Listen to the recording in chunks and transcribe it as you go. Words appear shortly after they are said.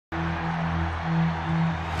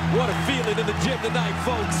What a feeling in the gym tonight,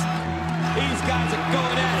 folks. These guys are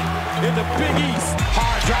going at it in the Big East.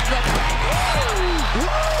 Hard drop up. Woo!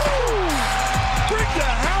 Bring the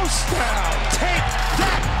house down. Take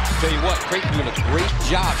that. Tell you what, Creighton doing a great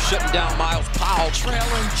job shutting down Miles Powell.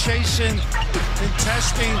 Trailing, chasing,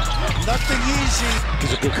 contesting. Nothing easy.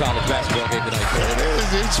 It's a good college basketball game tonight. It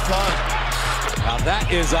is. It's fun. Now that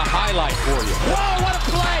is a highlight for you. Whoa, what a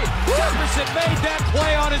play! Jefferson made that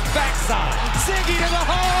play on his backside. Ziggy to the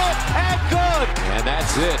hole, and good! And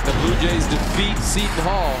that's it. The Blue Jays defeat Seton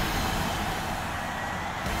Hall.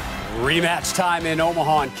 Rematch time in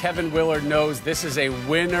Omaha, and Kevin Willard knows this is a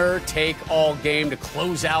winner-take-all game to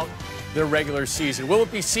close out their regular season. Will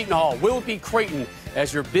it be Seton Hall? Will it be Creighton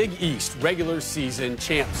as your Big East regular season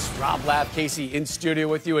champs? Rob Lav, Casey in studio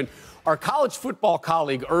with you, and our college football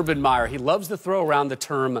colleague, Urban Meyer, he loves to throw around the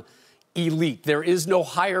term elite. There is no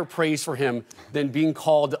higher praise for him than being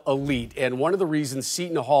called elite. And one of the reasons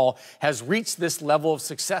Seton Hall has reached this level of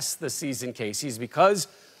success this season, Casey, is because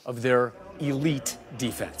of their elite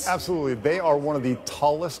defense. Absolutely. They are one of the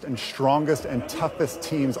tallest and strongest and toughest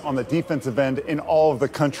teams on the defensive end in all of the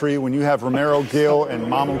country. When you have Romero Gill and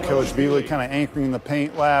Mamu Kilishvili kind of anchoring in the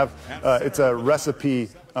paint, Lav, it's a recipe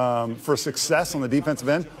for success on the defensive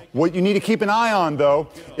end. What you need to keep an eye on, though,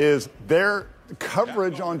 is their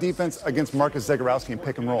coverage on defense against Marcus Zagorowski and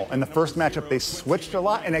pick and roll. In the first matchup, they switched a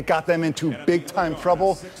lot, and it got them into big-time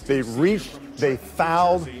trouble. They reached, they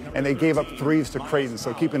fouled, and they gave up threes to Creighton.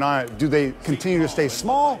 So keep an eye on it. Do they continue to stay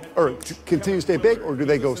small, or continue to stay big, or do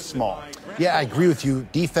they go small? Yeah, I agree with you.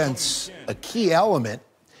 Defense, a key element,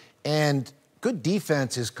 and good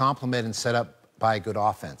defense is complemented and set up by a good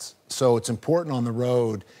offense. So it's important on the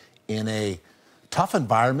road in a tough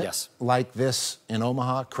environment like this in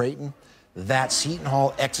Omaha, Creighton, that Seton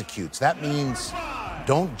Hall executes. That means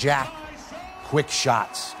don't jack quick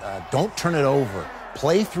shots. Don't turn it over.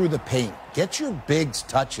 Play through the paint. Get your bigs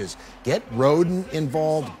touches. Get Roden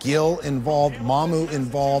involved, Gill involved, Mamu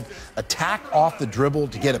involved. Attack off the dribble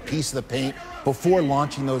to get a piece of the paint before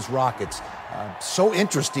launching those rockets. So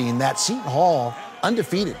interesting that Seton Hall,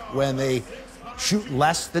 undefeated when they shoot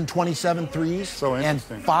less than 27 threes, and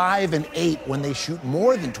 5 and 8 when they shoot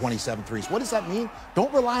more than 27 threes. What does that mean?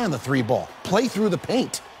 Don't rely on the three ball. Play through the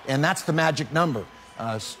paint, and that's the magic number.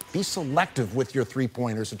 Be selective with your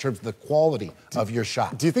three-pointers in terms of the quality of your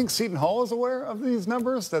shot. Do you think Seton Hall is aware of these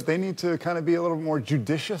numbers, that they need to kind of be a little more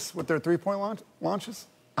judicious with their three-point launches?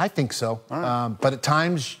 I think so, Right. But at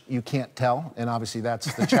times you can't tell, and obviously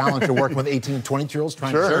that's the challenge of working with 18 and 22-year-olds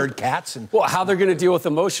trying to herd cats. And well, how they're going to deal with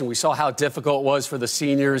emotion. We saw how difficult it was for the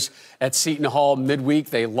seniors at Seton Hall midweek.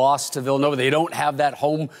 They lost to Villanova. They don't have that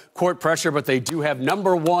home court pressure, but they do have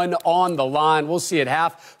 #1 on the line. We'll see at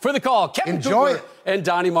half. For the call, Kevin Enjoy Kugler it. and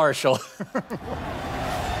Donnie Marshall.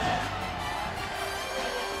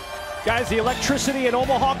 Guys, the electricity in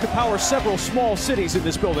Omaha could power several small cities in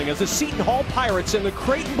this building as the Seton Hall Pirates and the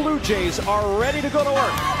Creighton Bluejays are ready to go to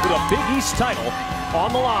work with a Big East title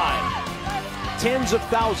on the line. Tens of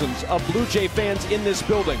thousands of Blue Jay fans in this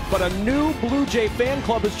building, but a new Blue Jay fan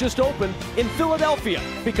club has just opened in Philadelphia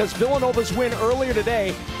because Villanova's win earlier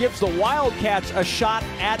today gives the Wildcats a shot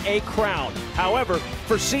at a crown. However,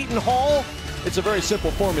 for Seton Hall, it's a very simple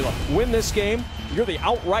formula. Win this game, you're the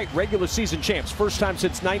outright regular season champs. First time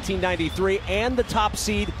since 1993 and the top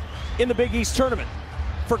seed in the Big East tournament.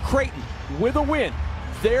 For Creighton, with a win,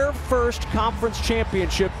 their first conference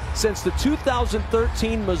championship since the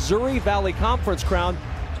 2013 Missouri Valley Conference crown,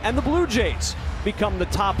 and the Blue Jays become the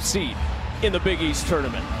top seed in the Big East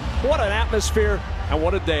tournament. What an atmosphere and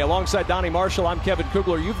what a day. Alongside Donnie Marshall, I'm Kevin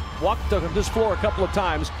Kugler. You've walked this floor a couple of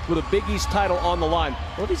times with a Big East title on the line.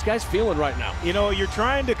 What are these guys feeling right now? You know, you're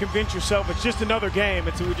trying to convince yourself it's just another game.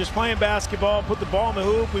 We're just playing basketball, put the ball in the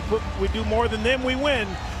hoop, we do more than them, we win.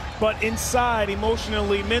 But inside,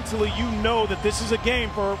 emotionally, mentally, you know that this is a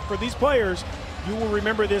game for these players. You will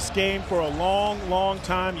remember this game for a long, long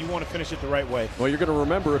time. You want to finish it the right way. Well, you're going to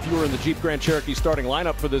remember if you were in the Jeep Grand Cherokee starting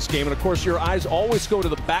lineup for this game. And, of course, your eyes always go to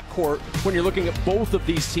the backcourt when you're looking at both of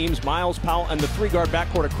these teams, Miles Powell and the three-guard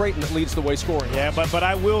backcourt of Creighton that leads the way scoring. Yeah, but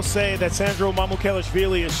I will say that Sandro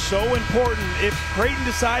Mamukelishvili is so important. If Creighton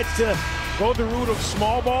decides to go the route of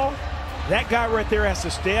small ball, that guy right there has to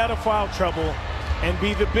stay out of foul trouble and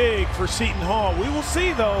be the big for Seton Hall. We will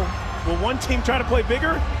see, though. Will one team try to play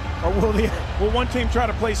bigger? Or will one team try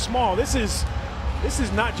to play small? This is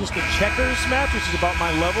not just a checkers match, which is about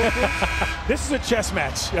my level. This is a chess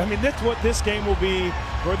match. I mean, that's what this game will be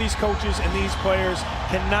for these coaches and these players.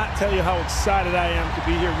 Cannot tell you how excited I am to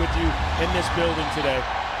be here with you in this building today.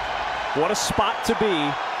 What a spot to be.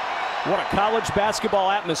 What a college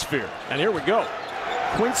basketball atmosphere. And here we go.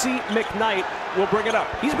 Quincy McKnight will bring it up.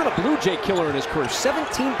 He's been a Blue Jay killer in his career.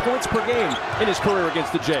 17 points per game in his career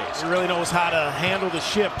against the Jays. He really knows how to handle the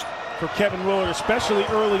ship for Kevin Willard, especially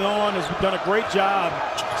early on. Has done a great job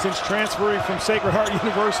since transferring from Sacred Heart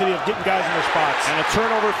University of getting guys in their spots. And a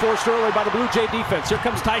turnover forced early by the Blue Jay defense. Here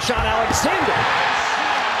comes Tyshawn Alexander.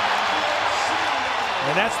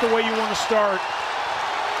 And that's the way you want to start.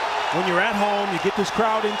 When you're at home, you get this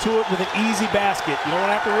crowd into it with an easy basket. You don't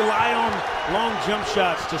have to rely on long jump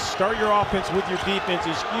shots. To start your offense with your defense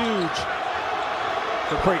is huge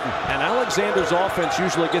for Creighton. And Alexander's offense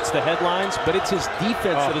usually gets the headlines, but it's his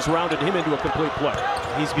defense that has rounded him into a complete player.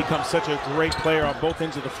 He's become such a great player on both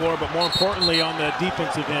ends of the floor, but more importantly on the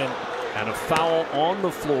defensive end. And a foul on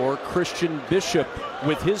the floor. Christian Bishop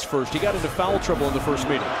with his first. He got into foul trouble in the first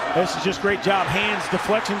meeting. This is just great job. Hands,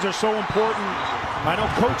 deflections are so important. I know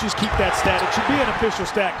coaches keep that stat. It should be an official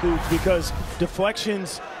stat, Coach, because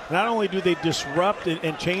deflections, not only do they disrupt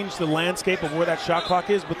and change the landscape of where that shot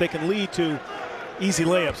clock is, but they can lead to easy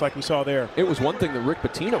layups like we saw there. It was one thing that Rick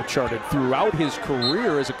Pitino charted throughout his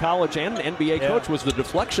career as a college and NBA coach was the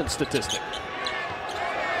deflection statistic.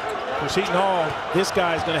 For Seton Hall, this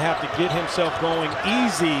guy's going to have to get himself going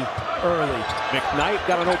easy early. McKnight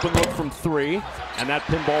got an open look from three, and that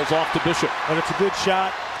pinball's off to Bishop. And it's a good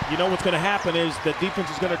shot. You know what's going to happen is the defense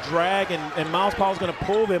is going to drag, and Miles Powell's going to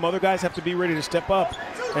pull them. Other guys have to be ready to step up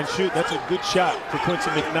and shoot. That's a good shot for Quincy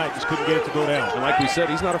McKnight. Just couldn't get it to go down. And like we said,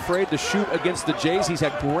 he's not afraid to shoot against the Jays. He's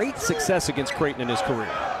had great success against Creighton in his career.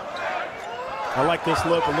 I like this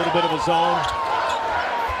look. A little bit of a zone.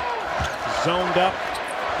 Zoned up.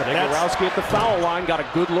 Gorowski at the foul line got a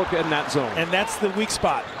good look in that zone. And that's the weak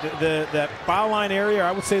spot. The foul line area,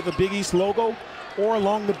 I would say the Big East logo, or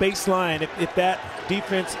along the baseline. If that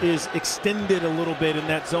defense is extended a little bit in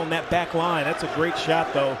that zone, that back line, that's a great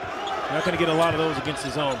shot, though. You're not going to get a lot of those against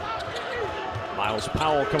the zone. Miles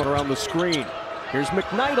Powell coming around the screen. Here's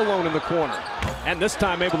McKnight alone in the corner. And this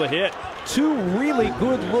time able to hit. Two really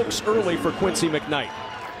good looks early for Quincy McKnight.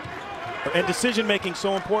 And decision-making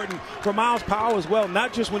so important for Miles Powell as well,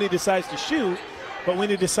 not just when he decides to shoot, but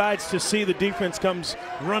when he decides to see the defense comes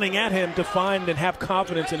running at him to find and have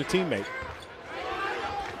confidence in a teammate.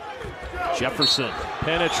 Jefferson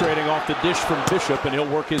penetrating off the dish from Bishop, and he'll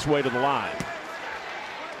work his way to the line.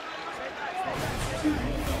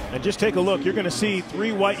 And just take a look. You're going to see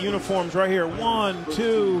three white uniforms right here. 1,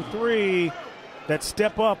 2, 3 that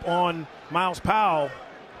step up on Miles Powell.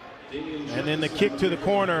 And then the kick to the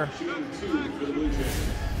corner.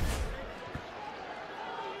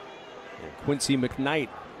 And Quincy McKnight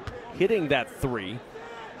hitting that three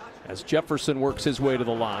as Jefferson works his way to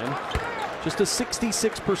the line. Just a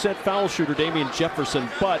 66% foul shooter, Damian Jefferson,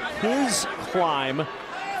 but his climb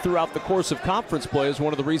throughout the course of conference play is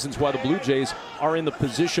one of the reasons why the Blue Jays are in the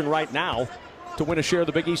position right now to win a share of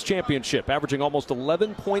the Big East Championship, averaging almost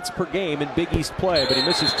 11 points per game in Big East play, but he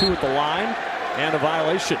misses 2 at the line and a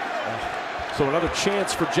violation. So another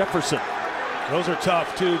chance for Jefferson. Those are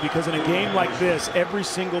tough, too, because in a game like this, every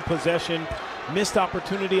single possession, missed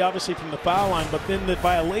opportunity, obviously, from the foul line, but then the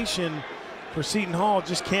violation for Seton Hall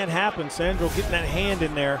just can't happen. Sandro getting that hand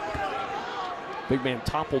in there. Big man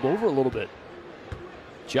toppled over a little bit.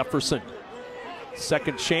 Jefferson,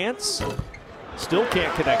 second chance. Still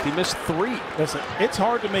can't connect. He missed 3. Listen, it's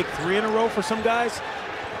hard to make 3 in a row for some guys.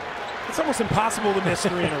 It's almost impossible to miss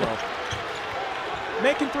 3 in a row.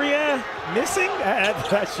 Making 3, missing?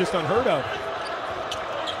 That's just unheard of.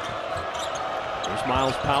 There's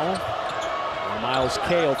Miles Powell. Miles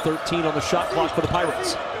Cale, 13 on the shot clock for the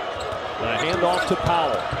Pirates. The handoff to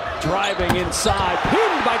Powell. Driving inside,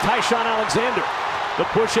 pinned by Tyshawn Alexander. The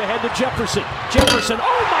push ahead to Jefferson. Jefferson,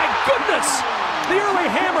 oh my goodness! The early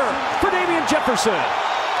hammer for Damian Jefferson.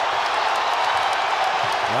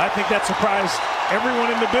 Well, I think that surprised everyone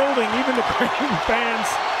in the building, even the Creighton fans.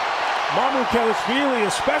 Mamu Kelishvili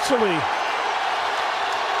especially.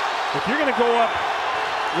 If you're going to go up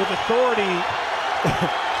with authority,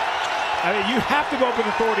 I mean, you have to go up with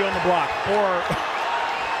authority on the block, or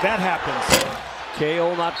that happens.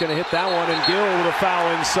 Cale not going to hit that one, and Gill with a foul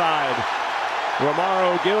inside.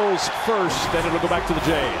 Romaro Gill's first, then it'll go back to the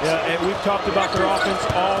Jays. Yeah, and we've talked about their offense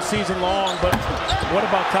all season long, but what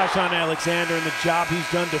about Tyshawn Alexander and the job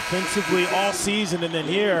he's done defensively all season? And then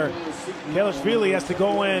here, Kelishvili has to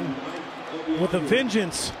go in with a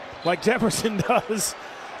vengeance like Jefferson does.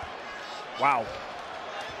 Wow.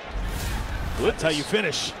 That's how you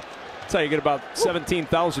finish. That's how you get about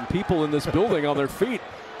 17,000 people in this building on their feet.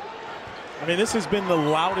 I mean, this has been the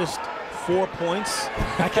loudest 4 points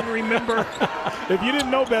I can remember. If you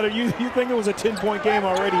didn't know better, you think it was a 10-point game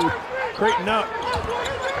already. Creighton up.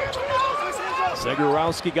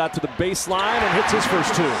 Zegarowski got to the baseline and hits his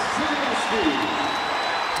first two.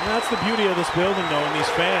 And that's the beauty of this building, though, and these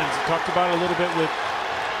fans. I talked about it a little bit with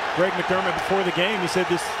Greg McDermott before the game. He said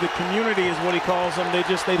the community is what he calls them. They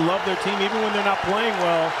love their team even when they're not playing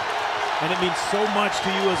well. And it means so much to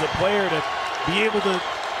you as a player to be able to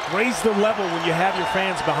raise the level when you have your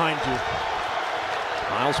fans behind you.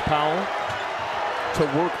 Miles Powell to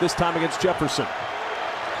work this time against Jefferson.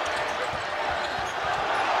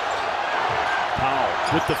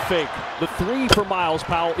 Powell with the fake. The three for Miles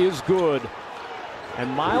Powell is good. And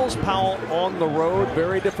Miles Powell on the road,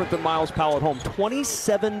 very different than Miles Powell at home.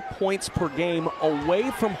 27 points per game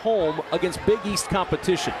away from home against Big East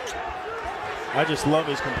competition. I just love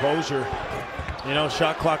his composure. You know,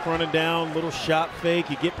 shot clock running down, little shot fake.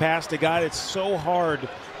 You get past a guy that's so hard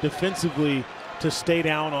defensively to stay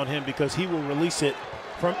down on him because he will release it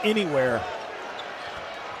from anywhere.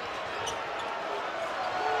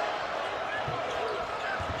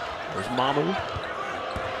 There's Mamu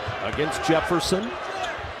against Jefferson.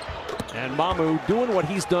 And Mamu doing what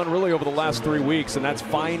he's done really over the last 3 weeks, and that's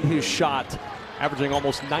find his shot, averaging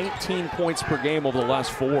almost 19 points per game over the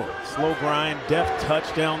last 4. Slow grind, deft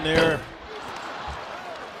touch down there.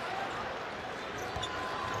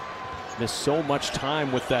 Missed so much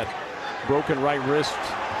time with that broken right wrist.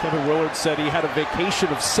 Kevin Willard said he had a vacation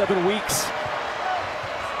of 7 weeks.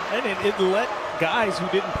 And it let guys who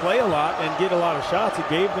didn't play a lot and get a lot of shots, it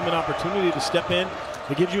gave them an opportunity to step in.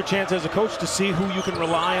 It gives you a chance as a coach to see who you can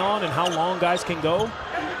rely on and how long guys can go.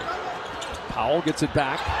 Powell gets it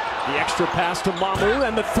back. The extra pass to Mamu,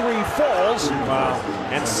 and the three falls. Wow.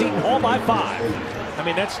 And Seton Hall by 5. I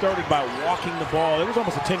mean, that started by walking the ball. It was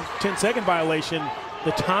almost a 10-second violation.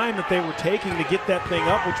 The time that they were taking to get that thing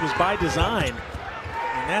up, which was by design.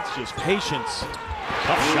 And that's just patience.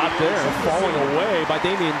 Tough shot there, falling away by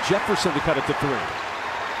Damian Jefferson to cut it to 3.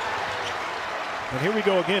 And here we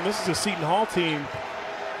go again. This is a Seton Hall team.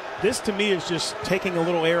 This, to me, is just taking a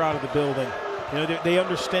little air out of the building. You know, they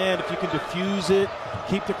understand if you can diffuse it,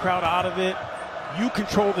 keep the crowd out of it, you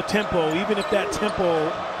control the tempo, even if that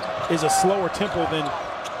tempo is a slower tempo than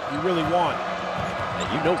you really want.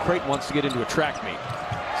 And you know Creighton wants to get into a track meet.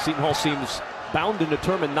 Seton Hall seems bound and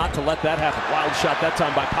determined not to let that happen. Wild shot that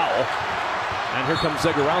time by Powell. And here comes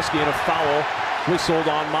Zegarowski, and a foul whistled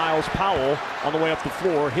on Miles Powell on the way up the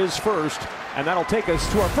floor, his first. And that'll take us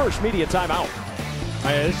to our first media timeout.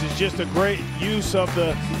 This is just a great use of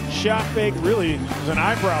the shot fake. Really, it was an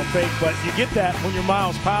eyebrow fake, but you get that when you're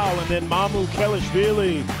Miles Powell. And then Mamu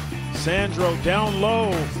Kelishvili, Sandro down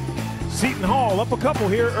low. Seton Hall up a couple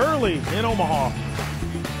here early in Omaha.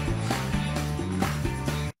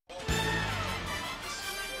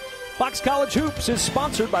 Fox College Hoops is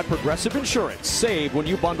sponsored by Progressive Insurance. Save when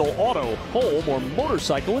you bundle auto, home, or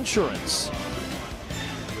motorcycle insurance.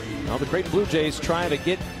 Now the Creighton Bluejays trying to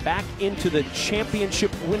get back into the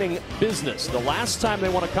championship-winning business. The last time they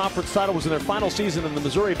won a conference title was in their final season in the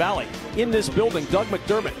Missouri Valley. In this building, Doug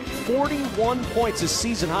McDermott, 41 points, his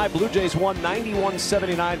season high. Bluejays won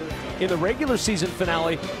 91-79 in the regular season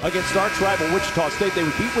finale against arch rival Wichita State. They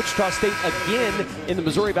would beat Wichita State again in the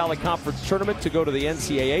Missouri Valley Conference Tournament to go to the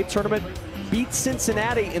NCAA tournament. Beat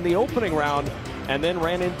Cincinnati in the opening round and then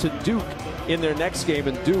ran into Duke in their next game,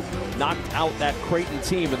 and Duke knocked out that Creighton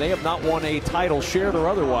team, and they have not won a title, shared or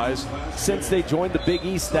otherwise, since they joined the Big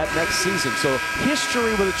East that next season. So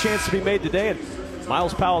history with a chance to be made today, and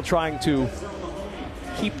Miles Powell trying to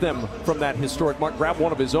keep them from that historic mark, grab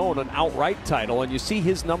one of his own, an outright title, and you see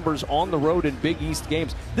his numbers on the road in Big East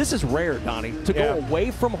games. This is rare, Donnie, to go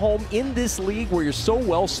away from home in this league where you're so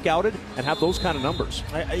well scouted and have those kind of numbers.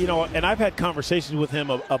 You know, and I've had conversations with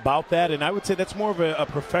him about that, and I would say that's more of a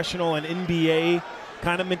professional and NBA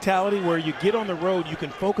kind of mentality where you get on the road, you can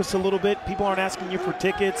focus a little bit. People aren't asking you for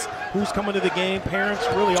tickets, who's coming to the game, parents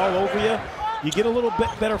really all over you. You get a little bit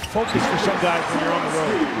better focus for some guys when you're on the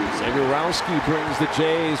road. Zegarowski brings the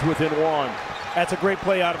Jays within 1. That's a great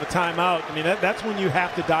play out of a timeout. I mean, that's when you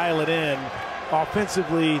have to dial it in.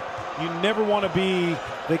 Offensively, you never want to be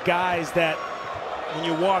the guys that when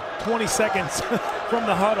you walk 20 seconds from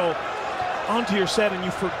the huddle onto your set and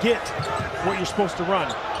you forget what you're supposed to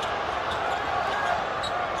run.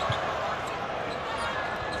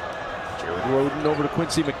 Roden over to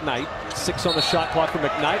Quincy McKnight. 6 on the shot clock for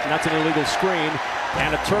McKnight, and that's an illegal screen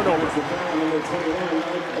and a turnover.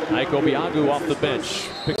 Ike Obiagu off the bench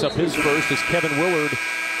picks up his first as Kevin Willard,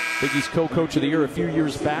 Big East co-coach of the year a few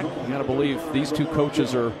years back. You gotta believe these two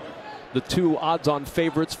coaches are the two odds-on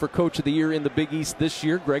favorites for coach of the year in the Big East this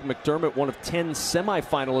year. Greg McDermott, one of 10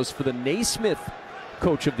 semifinalists for the Naismith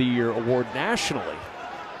Coach of the Year award nationally.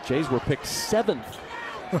 Jays were picked 7th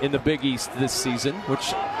in the Big East this season, which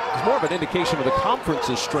is more of an indication of the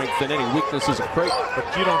conference's strength than any weaknesses of Creighton.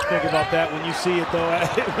 But you don't think about that when you see it, though.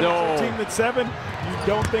 No. 13-7, you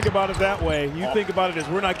don't think about it that way. You think about it as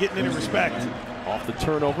we're not getting any respect. Off the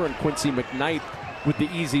turnover, and Quincy McKnight with the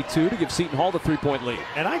easy two to give Seton Hall the 3-point lead.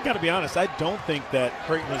 And I got to be honest, I don't think that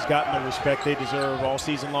Creighton has gotten the respect they deserve all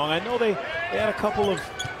season long. I know they had a couple of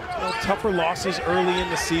tougher losses early in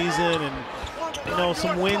the season, and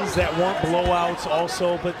some wins that weren't blowouts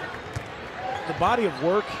also, but the body of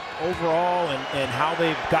work overall and how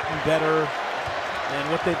they've gotten better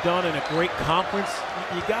and what they've done in a great conference,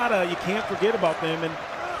 you can't forget about them. And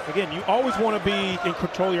again, you always want to be in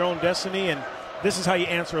control of your own destiny, and this is how you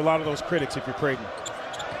answer a lot of those critics if you're Creighton.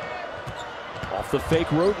 Off the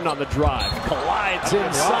fake, Roden on the drive. Collides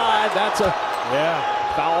inside. That's a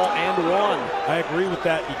foul and one. I agree with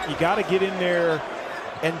that. You got to get in there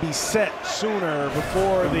and be set sooner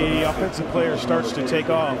before the offensive player starts to take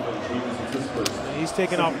off. And he's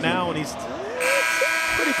taking off now, and he's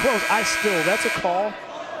pretty close. That's a call.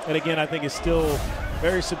 And again, I think it's still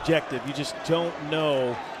very subjective. You just don't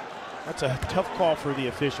know. That's a tough call for the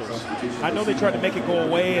officials. I know they tried to make it go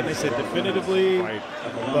away, and they said definitively,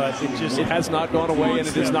 but it has not gone away, and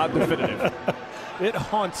it is not definitive. It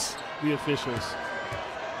haunts the officials.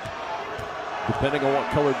 Depending on what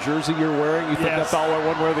color jersey you're wearing, you think that foul went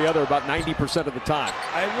one way or the other about 90% of the time.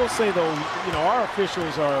 I will say, though, our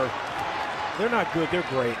officials they're not good. They're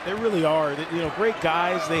great. They really are. Great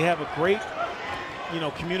guys. They have a great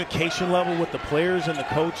communication level with the players and the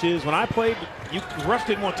coaches. When I played, the refs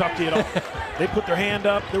didn't want to talk to you at all. They put their hand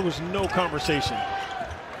up. There was no conversation.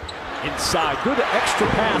 Inside, good extra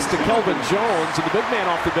pass to Kelvin Jones, and the big man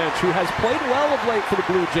off the bench, who has played well of late for the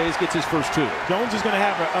Blue Jays, gets his first two. Jones is going to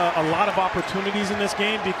have a lot of opportunities in this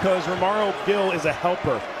game because Romaro Gill is a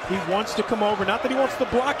helper. He wants to come over. Not that he wants to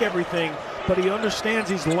block everything, but he understands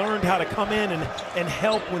he's learned how to come in and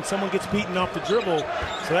help when someone gets beaten off the dribble.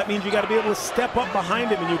 So that means you got to be able to step up behind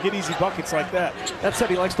him, and you'll get easy buckets like that. That said,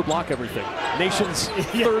 he likes to block everything. Nation's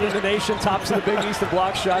third in the nation, tops of the Big East in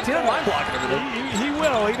block shots. He doesn't mind blocking everything. He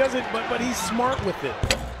will. He doesn't, but he's smart with it.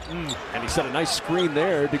 And he set a nice screen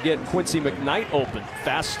there to get Quincy McKnight open.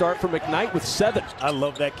 Fast start for McKnight with 7. I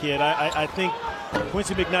love that kid. I think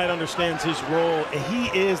Quincy McKnight understands his role. He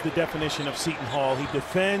is the definition of Seton Hall. He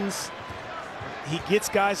defends. He gets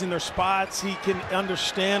guys in their spots. He can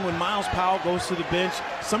understand when Miles Powell goes to the bench.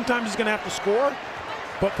 Sometimes he's going to have to score,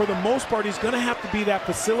 but for the most part, he's going to have to be that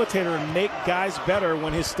facilitator and make guys better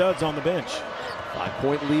when his stud's on the bench.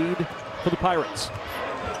 5-point lead for the Pirates.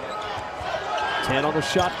 10 on the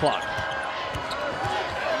shot clock.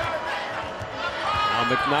 Now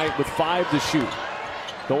McKnight with 5 to shoot.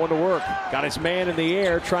 Going to work. Got his man in the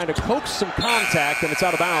air, trying to coax some contact, and it's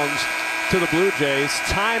out of bounds to the Blue Jays.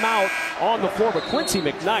 Timeout on the floor, but Quincy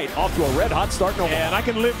McKnight off to a red-hot start. And I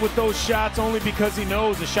can live with those shots only because he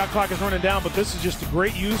knows the shot clock is running down, but this is just a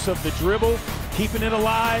great use of the dribble, keeping it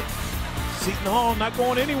alive. Seton Hall not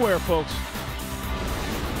going anywhere, folks.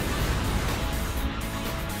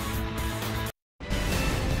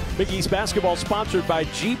 Big East basketball sponsored by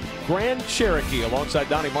Jeep Grand Cherokee. Alongside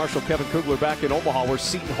Donnie Marshall, Kevin Kugler back in Omaha, where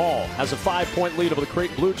Seton Hall has a 5-point lead over the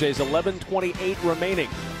Creighton Blue Jays. 11:28 remaining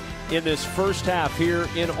in this first half here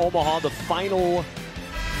in Omaha. The final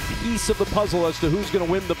piece of the puzzle as to who's going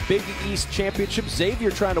to win the Big East Championship.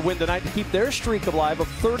 Xavier trying to win tonight to keep their streak alive of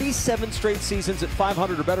 37 straight seasons at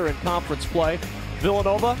 500 or better in conference play.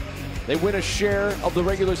 Villanova, they win a share of the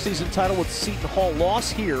regular season title with Seton Hall loss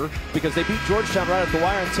here because they beat Georgetown right at the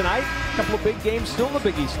wire. And tonight, a couple of big games still in the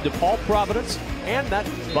Big East. DePaul, Providence, and that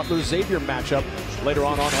Butler-Xavier matchup later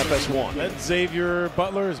on FS1. That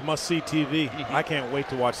Xavier-Butler is must-see TV. I can't wait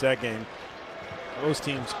to watch that game. Those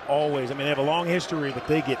teams always, they have a long history, but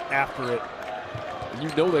they get after it. You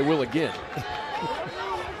know they will again.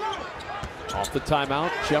 Off the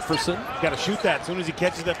timeout, Jefferson. Got to shoot that as soon as he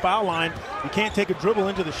catches that foul line. You can't take a dribble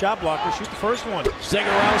into the shot blocker. Shoot the first one.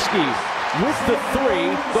 Zagorowski with the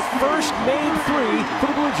 3, the first made 3 for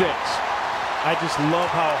the Blue Jays. I just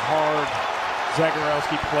love how hard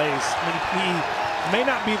Zagorowski plays. He may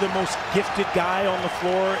not be the most gifted guy on the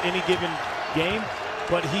floor any given game,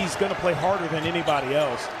 but he's going to play harder than anybody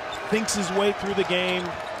else. Thinks his way through the game,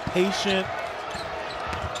 patient.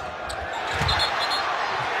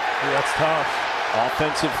 That's tough.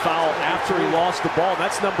 Offensive foul after he lost the ball.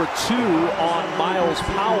 That's number 2 on Miles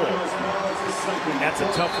Powell. That's a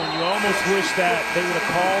tough one. You almost wish that they would have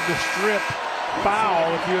called the strip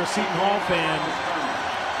foul if you're a Seton Hall fan.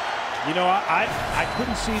 I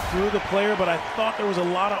couldn't see through the player, but I thought there was a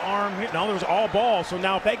lot of arm here. No, there was all ball. So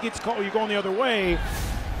now if that gets called, you're going the other way.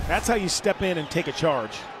 That's how you step in and take a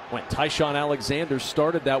charge. When Tyshawn Alexander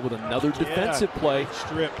started that with another defensive play.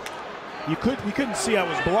 Strip. You couldn't see how it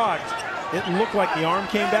was blocked. It looked like the arm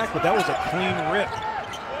came back, but that was a clean rip.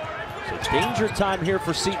 So danger time here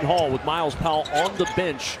for Seton Hall with Myles Powell on the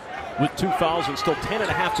bench with 2 fouls and still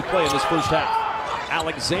 10.5 to play in this first half.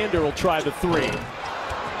 Alexander will try the three.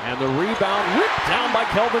 And the rebound whipped down by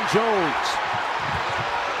Kelvin Jones.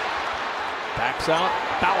 Backs out,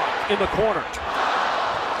 Balak in the corner.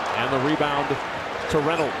 And the rebound to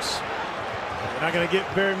Reynolds. They're not going to get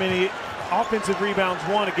very many offensive rebounds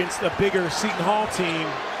won against a bigger Seton Hall team,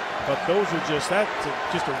 but those are just a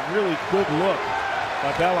really good look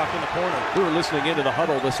by Balak in the corner. We were listening into the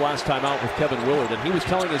huddle this last time out with Kevin Willard, and he was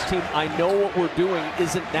telling his team, I know what we're doing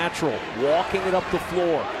isn't natural, walking it up the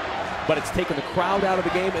floor, but it's taking the crowd out of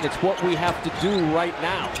the game, and it's what we have to do right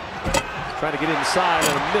now. Trying to get inside,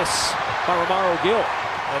 and a miss by Romaro Gill.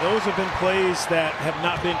 Now those have been plays that have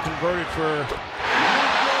not been converted for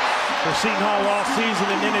Seton Hall all season,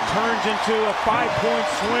 and then it turns into a 5-point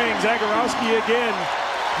swing. Zagorowski again,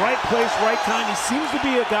 right place, right time. He seems to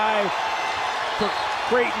be a guy for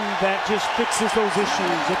Creighton that just fixes those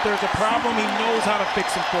issues. If there's a problem, he knows how to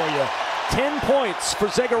fix them for you. 10 points for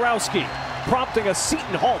Zagorowski, prompting a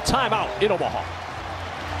Seton Hall timeout in Omaha.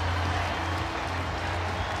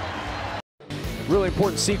 Really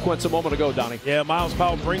important sequence a moment ago, Donnie. Yeah, Myles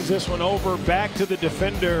Powell brings this one over, back to the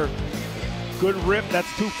defender. Good rip,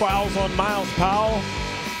 that's 2 fouls on Myles Powell.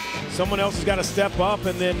 Someone else has got to step up,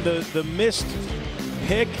 and then the missed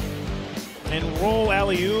pick and roll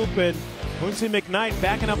alley-oop, and Quincy McKnight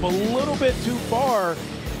backing up a little bit too far.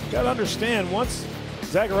 You got to understand, once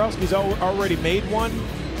Zagorowski's already made one, you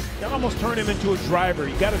got to almost turn him into a driver.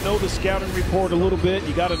 You got to know the scouting report a little bit.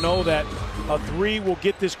 You got to know that a 3 will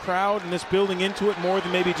get this crowd and this building into it more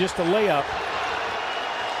than maybe just a layup.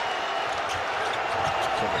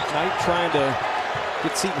 So McKnight trying to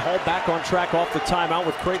get Seton Hall back on track off the timeout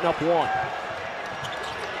with Creighton up 1.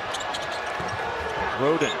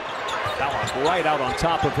 Roden, Balak right out on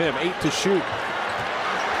top of him, 8 to shoot.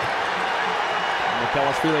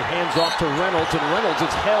 Kelashvili hands off to Reynolds, and Reynolds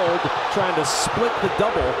is held, trying to split the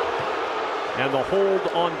double. And the hold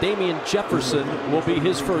on Damian Jefferson will be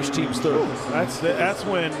his first, team's third. That's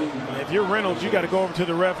when, if you're Reynolds, you got to go over to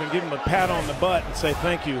the ref and give him a pat on the butt and say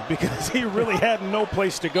thank you, because he really had no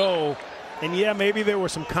place to go. And yeah, maybe there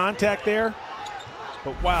was some contact there,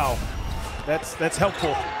 but wow, that's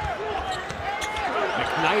helpful.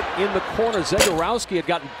 McKnight in the corner. Zagorowski had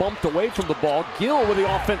gotten bumped away from the ball. Gill with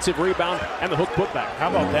the offensive rebound and the hook putback. How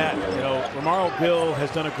about that? You know, Romaro Gill has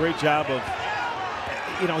done a great job of,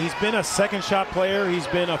 you know, he's been a second shot player. He's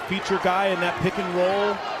been a feature guy in that pick and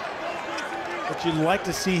roll. But you'd like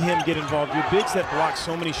to see him get involved. Your bigs that block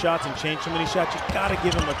so many shots and change so many shots, you've got to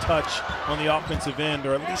give him a touch on the offensive end,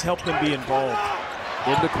 or at least help them be involved.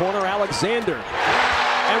 In the corner, Alexander.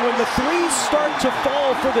 And when the threes start to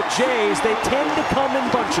fall for the Jays, they tend to come in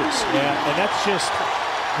bunches. Yeah, and that's just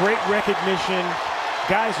great recognition.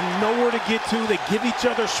 Guys know where to get to. They give each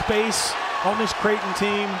other space on this Creighton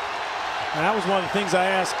team. And that was one of the things I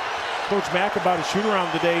asked Coach Mack about his shoot-around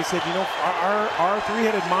today. He said, you know, our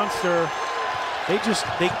three-headed monster, they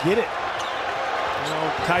get it. You know,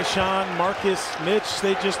 Tyshawn, Marcus, Mitch,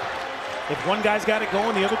 they just, if one guy's got it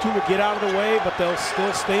going, the other 2 will get out of the way, but they'll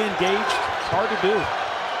still stay engaged. It's hard to do.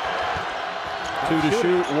 2 to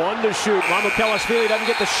shoot, 1 to shoot. Kelashvili doesn't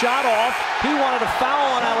get the shot off. He wanted a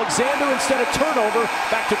foul on Alexander instead of turnover.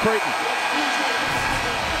 Back to Creighton.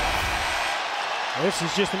 This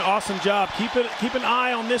is just an awesome job. Keep an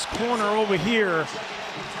eye on this corner over here.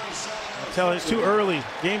 I tell you, it's too early.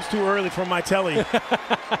 Game's too early for my telly.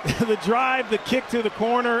 The drive, the kick to the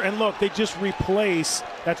corner, and look, they just replace.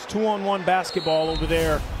 That's 2-on-1 basketball over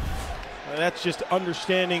there. That's just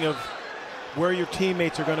understanding of where your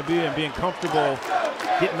teammates are going to be and being comfortable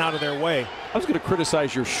getting out of their way. I was going to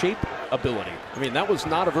criticize your shape ability. I mean, that was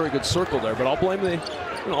not a very good circle there, but I'll blame the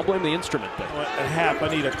instrument there. At half, I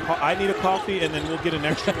need a coffee, and then we'll get an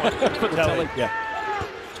extra one. Yeah.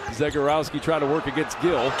 Zagorowski trying to work against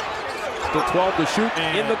Gill. Still 12 to shoot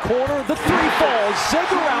in the corner. The 3 falls.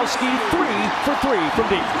 Zagorowski 3 for 3 from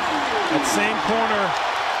deep. That same corner,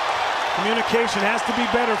 communication has to be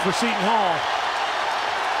better for Seton Hall.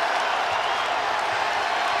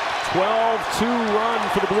 12-2 run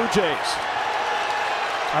for the Blue Jays.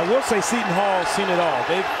 I will say Seton Hall has seen it all.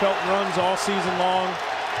 They've felt runs all season long,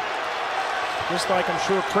 just like I'm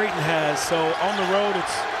sure Creighton has. So on the road,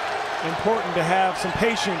 it's important to have some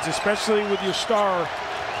patience, especially with your star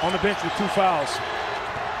on the bench with 2 fouls.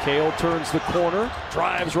 Cale turns the corner,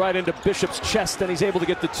 drives right into Bishop's chest, and he's able to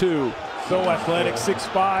get the 2. So athletic,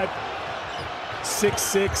 6'5",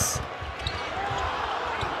 6'6".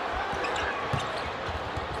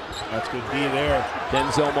 That's good D there.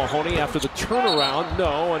 Denzel Mahoney after the turnaround.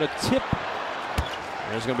 No, and a tip.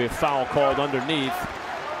 There's going to be a foul called underneath.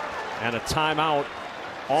 And a timeout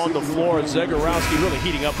on the floor. Zegarowski really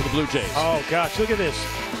heating up for the Blue Jays. Oh, gosh, look at this.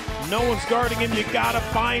 No one's guarding him. You got to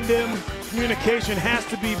find him. Communication has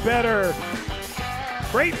to be better.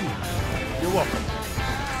 Creighton, you're welcome.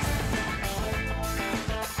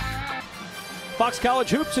 Fox College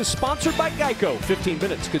Hoops is sponsored by Geico. 15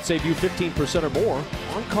 minutes could save you 15% or more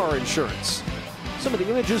on car insurance. Some of the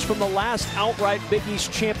images from the last outright Big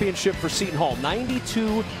East championship for Seton Hall,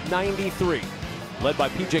 92-93. Led by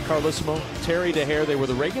P.J. Carlissimo, Terry DeHare. They were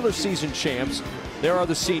the regular season champs. There are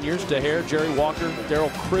the seniors, DeHare, Jerry Walker,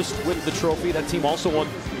 Darryl Christ with the trophy. That team also won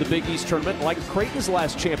the Big East tournament. Like Creighton's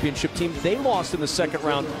last championship team, they lost in the second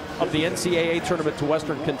round of the NCAA tournament to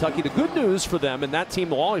Western Kentucky. The good news for them, and that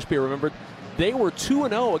team will always be remembered, they were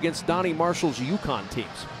 2-0 against Donnie Marshall's UConn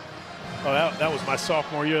teams. Oh, that was my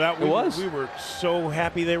sophomore year. It was? We were so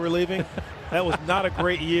happy they were leaving. That was not a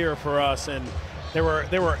great year for us. And there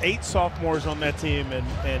were 8 sophomores on that team,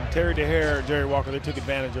 and Terry DeHare and Jerry Walker, they took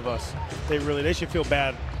advantage of us. They should feel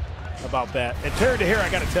bad about that. And Terry DeHare, I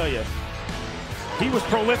got to tell you, he was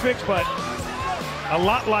prolific, but a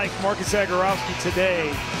lot like Marcus Zegarowski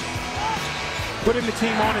today, putting the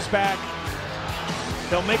team on his back.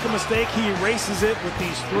 They'll make a mistake, he erases it with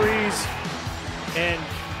these threes. And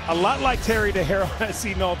a lot like Terry DeHare on that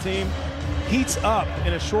Seton Hall team, heats up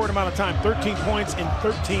in a short amount of time, 13 points in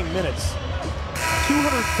 13 minutes.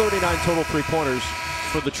 239 total three-pointers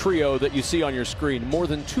for the trio that you see on your screen. More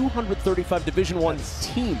than 235 Division I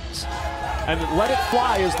teams. And let it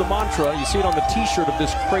fly is the mantra. You see it on the T-shirt of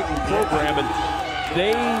this Creighton program. And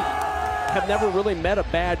they have never really met a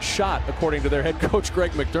bad shot, according to their head coach,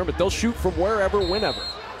 Greg McDermott. They'll shoot from wherever, whenever.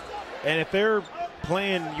 And if they're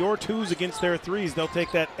playing your twos against their threes, they'll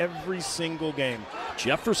take that every single game.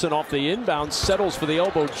 Jefferson off the inbound settles for the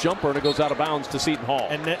elbow jumper, and it goes out of bounds to Seton Hall.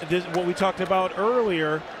 And this, what we talked about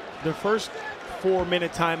earlier, the first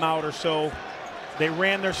 4-minute timeout or so, they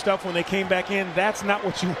ran their stuff when they came back in. That's not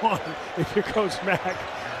what you want if you're Coach Mack,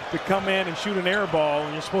 to come in and shoot an air ball,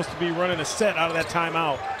 and you're supposed to be running a set out of that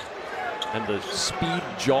timeout. And the speed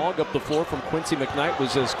jog up the floor from Quincy McKnight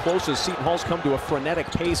was as close as Seton Hall's come to a frenetic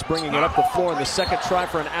pace, bringing it up the floor in the second try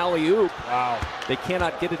for an alley-oop. Wow. They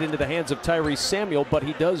cannot get it into the hands of Tyrese Samuel, but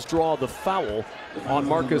he does draw the foul on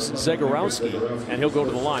Marcus Zegarowski, and he'll go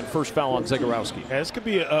to the line. First foul on Zegarowski. Yeah, this could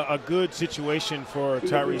be a good situation for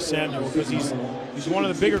Tyrese Samuel because he's one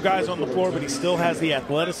of the bigger guys on the floor, but he still has the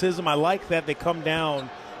athleticism. I like that they come down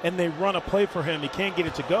and they run a play for him. He can't get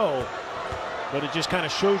it to go. But it just kind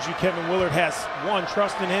of shows you Kevin Willard has, one,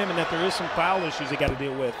 trust in him, and that there is some foul issues they got to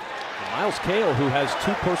deal with. And Miles Cale, who has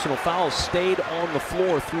 2 personal fouls, stayed on the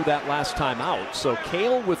floor through that last time out. So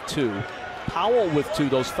Cale with 2, Powell with 2,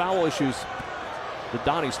 those foul issues that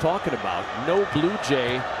Donnie's talking about. No Blue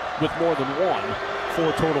Jay with more than 1.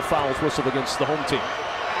 4 total fouls whistled against the home team.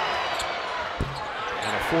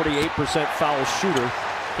 And a 48% foul shooter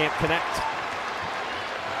can't connect.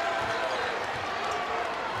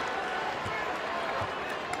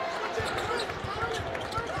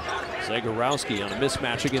 Zegarowski on a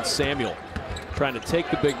mismatch against Samuel, trying to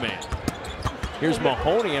take the big man. Here's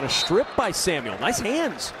Mahoney and a strip by Samuel. Nice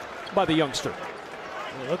hands by the youngster.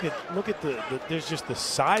 Look at the there's just the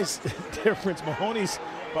size difference. Mahoney's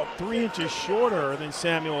about 3 inches shorter than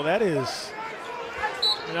Samuel. That is,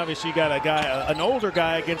 and obviously you got a guy, an older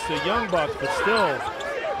guy against the young buck, but still,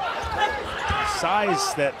 the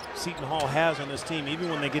size that Seton Hall has on this team, even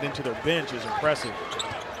when they get into their bench, is impressive.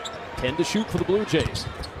 10 to shoot for the Blue Jays.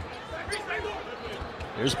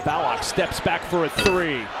 Here's Balak, steps back for a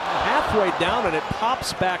 3. Halfway down, and it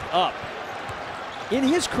pops back up. In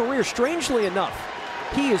his career, strangely enough,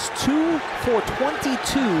 he is 2 for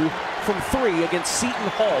 22 from 3 against Seton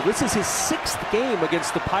Hall. This is his 6th game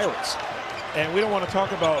against the Pirates. And we don't want to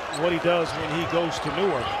talk about what he does when he goes to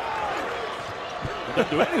Newark. He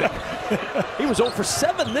doesn't do anything. He was 0 for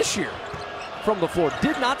 7 this year from the floor.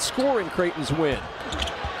 Did not score in Creighton's win.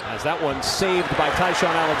 As that one saved by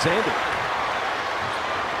Tyshawn Alexander.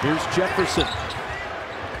 Here's Jefferson.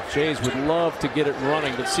 Jays would love to get it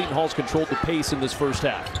running, but Seton Hall's controlled the pace in this first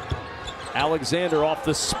half. Alexander off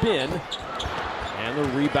the spin, and the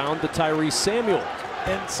rebound to Tyrese Samuel.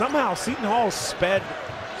 And somehow Seton Hall sped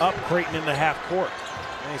up Creighton in the half court.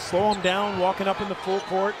 And they slow him down, walking up in the full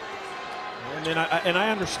court. And then I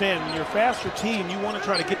understand, when you're a faster team, you want to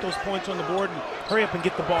try to get those points on the board and hurry up and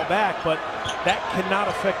get the ball back, but that cannot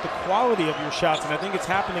affect the quality of your shots, and I think it's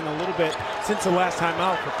happening a little bit since the last time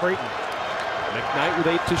out for Creighton. McKnight with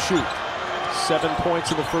 8 to shoot. 7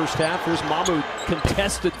 points in the first half. Here's Mamu,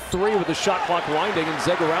 contested three with the shot clock winding, and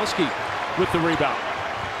Zegarowski with the rebound.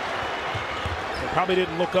 He probably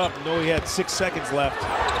didn't look up and know he had 6 seconds left.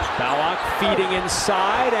 Balak feeding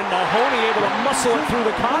inside, and Mahoney able to muscle it through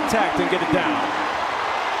the contact and get it down.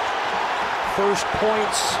 First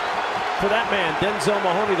points for that man, Denzel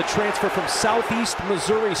Mahoney, the transfer from Southeast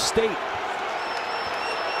Missouri State.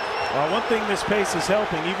 Well, one thing this pace is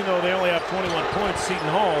helping, even though they only have 21 points,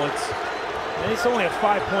 Seton Hall, it's only a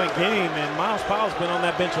 5-point game, and Myles Powell's been on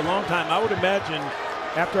that bench a long time. I would imagine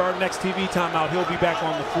after our next TV timeout, he'll be back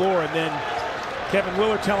on the floor, and then Kevin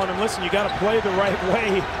Willard telling him, listen, you got to play the right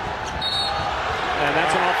way. And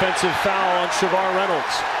that's an offensive foul on Shavar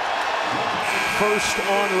Reynolds. First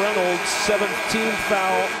on Reynolds, 17th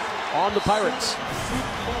foul on the Pirates.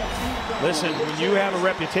 Listen, when you have a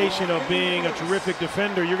reputation of being a terrific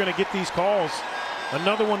defender, you're going to get these calls.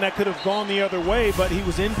 Another one that could have gone the other way, but he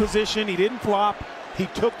was in position. He didn't flop. He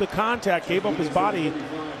took the contact, gave up his body.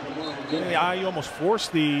 In the eye, he almost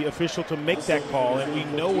forced the official to make that call, and we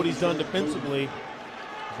know what he's done defensively.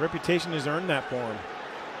 His reputation has earned that for him.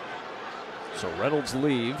 So Reynolds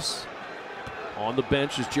leaves. On the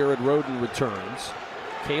bench as Jared Roden returns.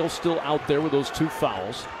 Cale still out there with those 2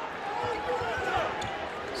 fouls.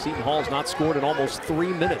 Seton Hall's not scored in almost 3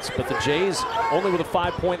 minutes, but the Jays only with a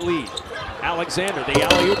 5-point lead. Alexander, the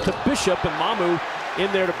alley-oop to Bishop, and Mamu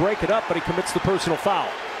in there to break it up, but he commits the personal foul.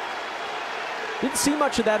 Didn't see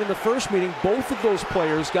much of that in the first meeting. Both of those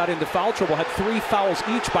players got into foul trouble, had 3 fouls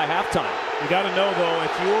each by halftime. You got to know, though,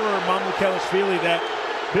 if you're Mamu Kelishvili, that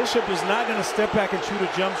Bishop is not going to step back and shoot a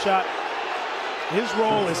jump shot. His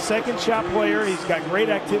role is second shot player. He's got great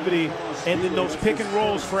activity, and then those pick and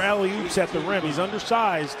rolls for alley-oops at the rim. He's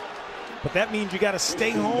undersized, but that means you got to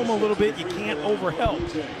stay home a little bit. You can't overhelp.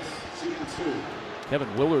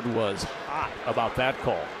 Kevin Willard was hot about that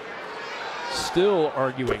call. Still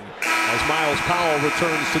arguing as Myles Powell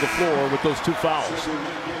returns to the floor with those 2 fouls.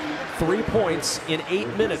 3 points in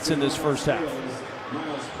 8 minutes in this first half.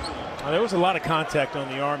 There was a lot of contact on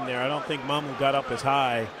the arm there. I don't think Mamu got up as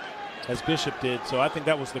high as Bishop did, so I think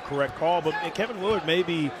that was the correct call. But Kevin Willard may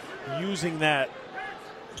be using that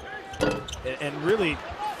and really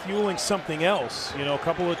fueling something else. You know, a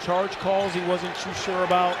couple of charge calls he wasn't too sure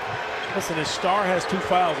about. Listen, his star has 2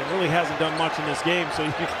 fouls and really hasn't done much in this game, so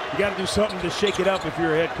you got to do something to shake it up if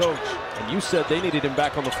you're a head coach. And you said they needed him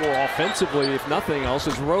back on the floor offensively, if nothing else,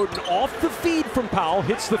 as Roden off the feed from Powell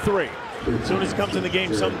hits the 3. As soon as he comes in the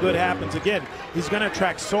game, something good happens. Again, he's going to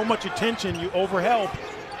attract so much attention, you overhelp.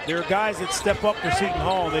 There are guys that step up for Seton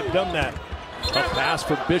Hall. They've done that. Tough pass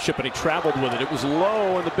for Bishop, and he traveled with it. It was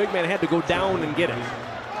low, and the big man had to go down and get it.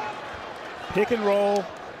 Pick and roll.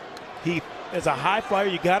 He, as a high flyer,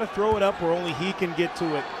 you got to throw it up where only he can get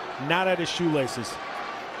to it, not at his shoelaces.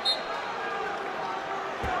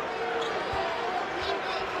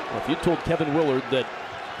 Well, if you told Kevin Willard that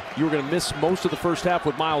you were going to miss most of the first half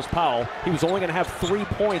with Myles Powell, he was only going to have 3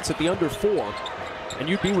 points at the under 4, and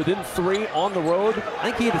you'd be within 3 on the road,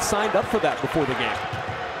 I think he had signed up for that before the game.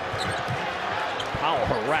 Powell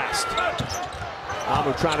harassed.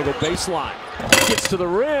 Mamu trying to go baseline. Gets to the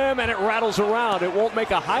rim, and it rattles around. It won't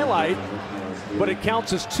make a highlight, but it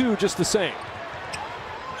counts as 2 just the same.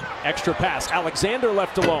 Extra pass. Alexander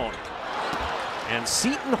left alone. And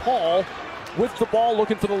Seton Hall with the ball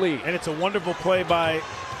looking for the lead. And it's a wonderful play by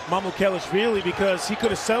Mamu Kelishvili, because he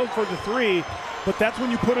could have settled for the 3, but that's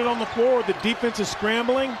when you put it on the floor. The defense is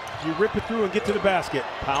scrambling. You rip it through and get to the basket.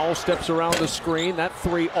 Powell steps around the screen. That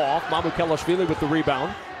 3 off. Mamu Kelishvili with the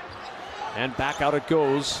rebound. And back out it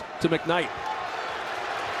goes to McKnight.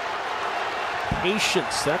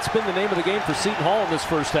 Patience. That's been the name of the game for Seton Hall in this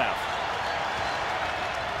first half.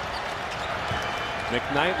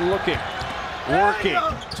 McKnight looking. Working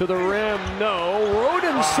to the rim. No.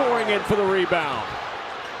 Roden soaring in for the rebound.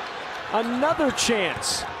 Another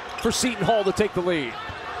chance for Seton Hall to take the lead.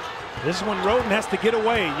 This is when Roden has to get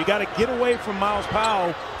away. You got to get away from Myles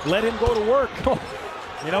Powell. Let him go to work.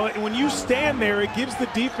 You know, when you stand there, it gives the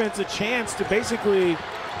defense a chance to basically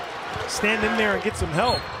stand in there and get some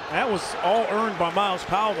help. That was all earned by Myles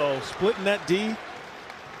Powell, though, splitting that D.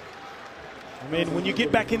 I mean, when you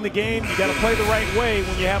get back in the game, you got to play the right way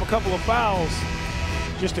when you have a couple of fouls.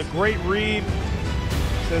 Just a great read.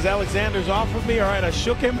 Says Alexander's off of me. All right, I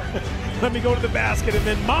shook him. Let me go to the basket, and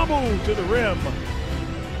then Mamu to the rim.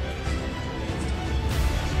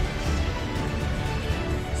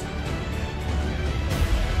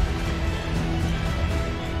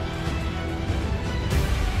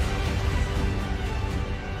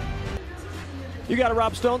 You got it,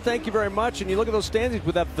 Rob Stone. Thank you very much. And you look at those standings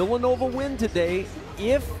with that Villanova win today.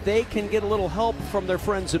 if they can get a little help from their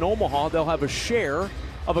friends in Omaha, they'll have a share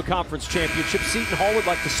of a conference championship. Seton Hall would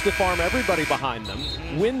like to stiff-arm everybody behind them,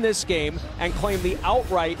 win this game, and claim the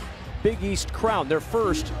outright Big East crown, their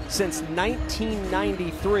first since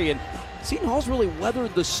 1993. And Seton Hall's really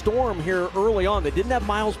weathered the storm here early on. They didn't have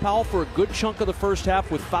Miles Powell for a good chunk of the first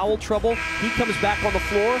half with foul trouble. He comes back on the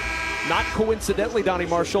floor. Not coincidentally, Donnie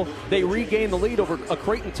Marshall, they regain the lead over a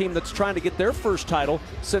Creighton team that's trying to get their first title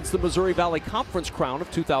since the Missouri Valley Conference crown of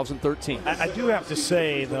 2013. I do have to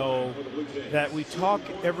say, though, that we talk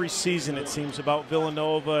every season, it seems, about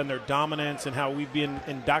Villanova and their dominance and how we've been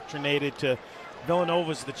indoctrinated to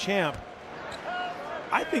Villanova's the champ.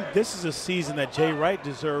 I think this is a season that Jay Wright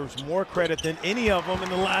deserves more credit than any of them in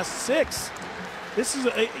the last 6. This is,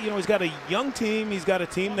 he's got a young team. He's got a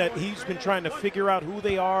team that he's been trying to figure out who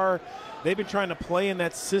they are. They've been trying to play in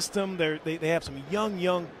that system. They have some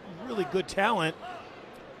young, really good talent.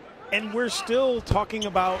 And we're still talking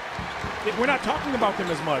about, we're not talking about them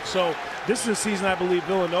as much. So this is a season I believe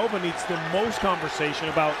Villanova needs the most conversation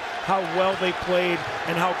about how well they played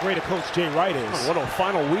and how great a coach Jay Wright is. Oh, what a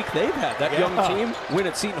final week they've had. That young team win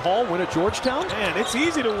at Seton Hall, win at Georgetown. Man, it's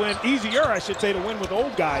easy to win, easier I should say, to win with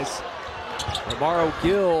old guys. Romaro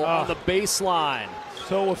Gill on the baseline.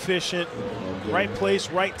 So efficient, right place,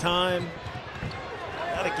 right time.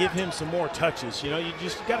 Got to give him some more touches. You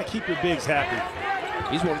just got to keep your bigs happy.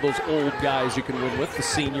 He's one of those old guys you can win with, the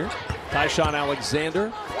senior. Tyshawn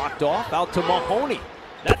Alexander blocked off, out to Mahoney.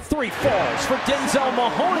 That three falls for Denzel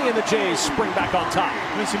Mahoney, and the Jays spring back on top.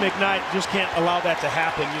 Quincy McKnight just can't allow that to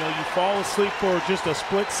happen. You fall asleep for just a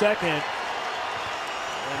split second,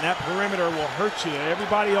 and that perimeter will hurt you.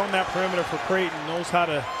 Everybody on that perimeter for Creighton knows how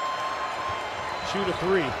to shoot a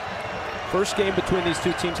three. First game between these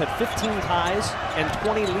two teams had 15 ties and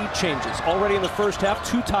 20 lead changes. Already in the first half,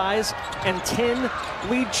 2 ties and 10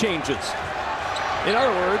 lead changes. In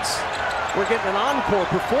other words, we're getting an encore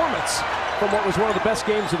performance from what was one of the best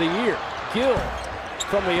games of the year. Gill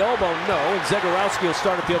from the elbow, no, and Zagorowski will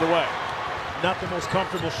start it the other way. Not the most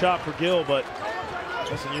comfortable shot for Gill, but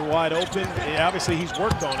listen, you're wide open. Obviously, he's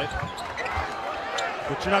worked on it,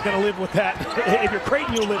 but you're not going to live with that. If you're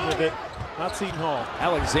Creighton, you'll live with it. Not Seton Hall.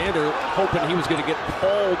 Alexander hoping he was going to get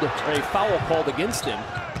a foul called against him.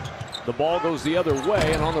 The ball goes the other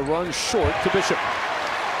way, and on the run short to Bishop.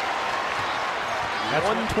 That's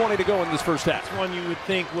 1:20 to go in this first half. That's one you would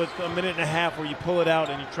think with a minute and a half where you pull it out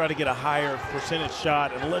and you try to get a higher percentage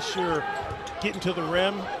shot. Unless you're getting to the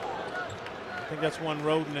rim, I think that's one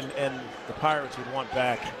Roden and the Pirates would want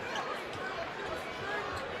back.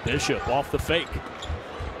 Bishop off the fake.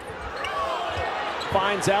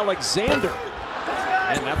 Finds Alexander.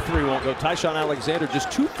 And that three won't go. Tyshawn Alexander just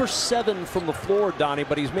 2 for 7 from the floor, Donnie,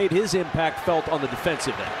 but he's made his impact felt on the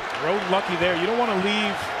defensive end. Roden lucky there. You don't want to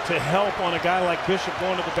leave to help on a guy like Bishop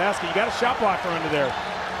going to the basket. You got a shot blocker under there.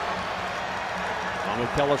 Mamu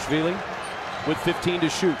Kelishvili with 15 to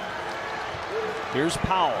shoot. Here's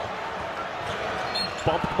Powell.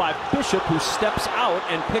 Bumped by Bishop, who steps out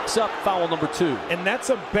and picks up foul number 2. And that's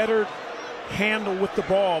a better handle with the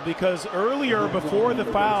ball, because earlier, before the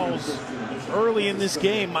fouls, early in this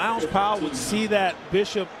game, Miles Powell would see that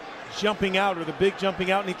Bishop jumping out or the big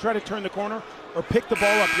jumping out, and he'd try to turn the corner or pick the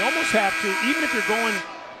ball up. You almost have to, even if you're going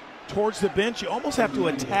towards the bench, you almost have to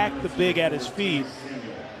attack the big at his feet.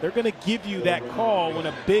 They're going to give you that call when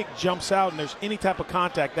a big jumps out and there's any type of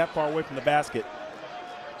contact that far away from the basket.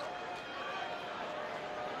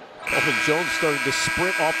 Elvin Jones started to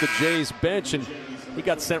sprint off the Jays bench, and he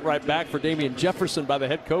got sent right back for Damian Jefferson by the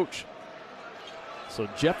head coach. So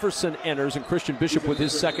Jefferson enters, and Christian Bishop with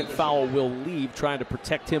his second foul will leave, trying to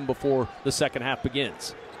protect him before the second half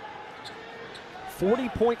begins.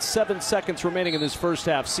 40.7 seconds remaining in this first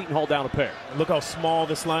half. Seton Hall down a pair. Look how small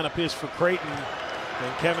this lineup is for Creighton.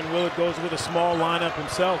 And Kevin Willard goes with a small lineup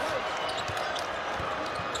himself.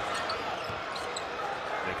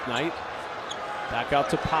 McKnight back out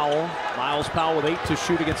to Powell. Miles Powell with 8 to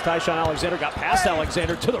shoot against Tyshawn Alexander. Got past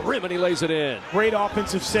Alexander to the rim, and he lays it in. Great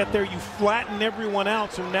offensive set there. You flatten everyone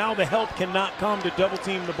out, so now the help cannot come to double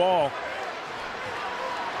team the ball.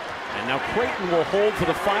 And now Creighton will hold for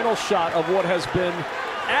the final shot of what has been,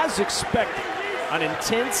 as expected, an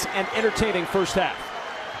intense and entertaining first half.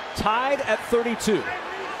 Tied at 32.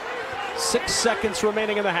 6 seconds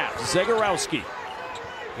remaining in the half. Zagorowski.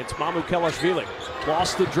 It's Mamu Kelishvili.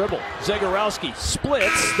 Lost the dribble. Zagorowski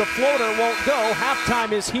splits. The floater won't go.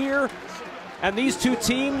 Halftime is here. And these two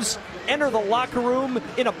teams enter the locker room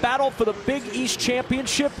in a battle for the Big East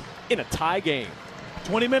Championship in a tie game.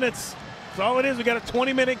 20 minutes. That's all it is. We got a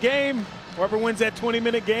 20-minute game. Whoever wins that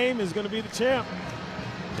 20-minute game is going to be the champ.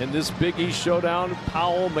 in this Big East showdown.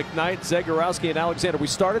 Powell, McKnight, Zagorowski, and Alexander. We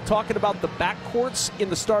started talking about the backcourts in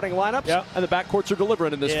the starting lineups, and the backcourts are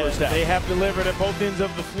delivering in this first half. They have delivered at both ends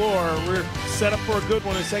of the floor. We're set up for a good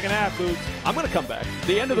one in the second half, dudes. I'm going to come back.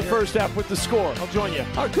 The end of the first half with the score. I'll join you.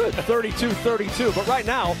 Oh, good. 32-32. But right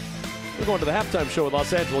now, we're going to the halftime show with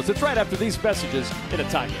Los Angeles. It's right after these messages in a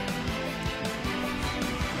tie game.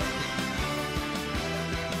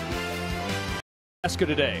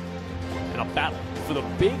 Today, in a battle for the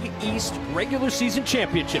Big East regular season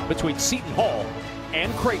championship between Seton Hall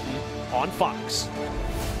and Creighton on Fox.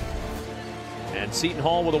 And Seton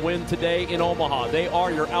Hall with a win today in Omaha. They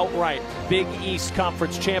are your outright Big East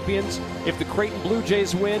Conference champions. If the Creighton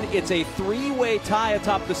Bluejays win, it's a three-way tie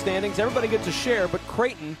atop the standings. Everybody gets a share, but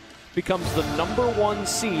Creighton becomes the #1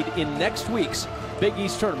 seed in next week's Big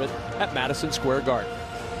East tournament at Madison Square Garden.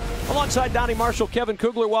 Alongside Donnie Marshall, Kevin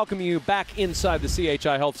Kugler, welcoming you back inside the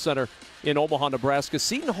CHI Health Center in Omaha, Nebraska.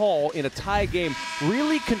 Seton Hall, in a tie game,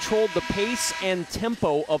 really controlled the pace and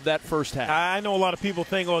tempo of that first half. I know a lot of people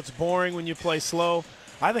think, oh, it's boring when you play slow.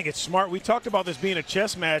 I think it's smart. We talked about this being a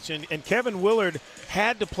chess match, and Kevin Willard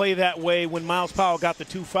had to play that way when Miles Powell got the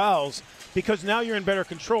 2 fouls, because now you're in better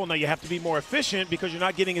control. Now you have to be more efficient because you're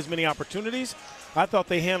not getting as many opportunities. I thought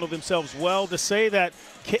they handled themselves well. To say that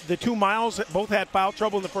the 2 Miles both had foul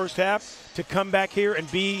trouble in the first half, to come back here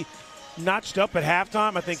and be notched up at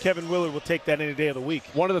halftime, I think Kevin Willard will take that any day of the week.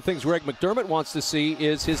 One of the things Greg McDermott wants to see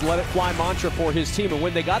is his let it fly mantra for his team. And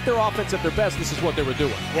when they got their offense at their best, this is what they were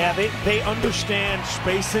doing. Yeah, they understand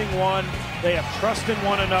spacing one. They have trust in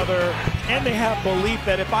one another. And they have belief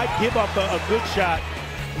that if I give up a good shot,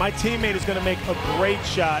 my teammate is going to make a great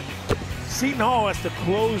shot. Seton Hall has to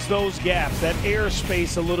close those gaps, that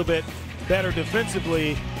airspace a little bit better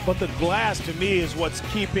defensively. But the glass, to me, is what's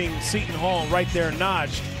keeping Seton Hall right there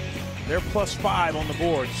notched. They're +5 on the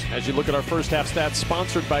boards. As you look at our first half stats,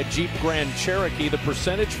 sponsored by Jeep Grand Cherokee, the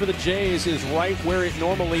percentage for the Jays is right where it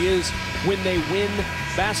normally is when they win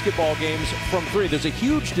basketball games from 3. There's a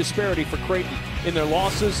huge disparity for Creighton in their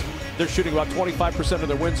losses. They're shooting about 25% of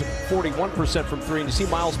their wins, 41% from 3. And you see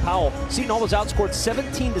Miles Powell. Seton Hall was outscored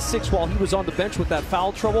 17-6 while he was on the bench with that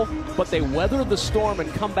foul trouble, but they weathered the storm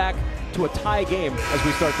and come back to a tie game as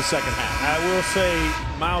we start the second half. I will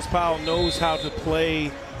say Miles Powell knows how to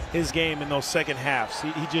play his game in those second halves.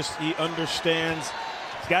 He understands.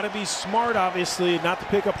 He's got to be smart, obviously, not to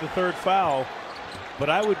pick up the 3rd foul. But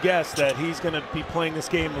I would guess that he's going to be playing this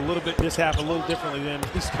game this half a little differently than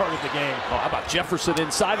he started the game. Oh, how about Jefferson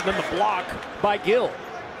inside and then the block by Gill.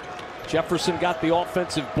 Jefferson got the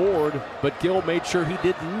offensive board, but Gill made sure he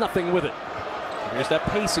did nothing with it. Here's that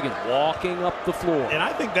pace again, walking up the floor. And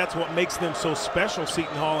I think that's what makes them so special,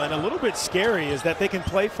 Seton Hall, and a little bit scary, is that they can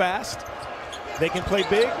play fast, they can play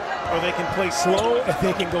big, or they can play slow, and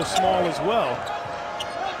they can go small as well.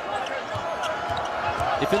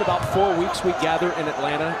 If in about 4 weeks we gather in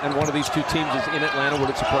Atlanta and one of these two teams is in Atlanta, would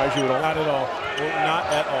it surprise you at all? Not at all. Not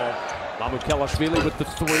at all. Mamukelashvili with the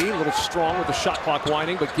 3, a little strong with the shot clock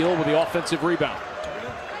winding, but Gill with the offensive rebound.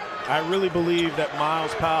 I really believe that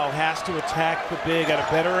Miles Powell has to attack the big at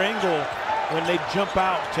a better angle when they jump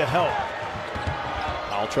out to help.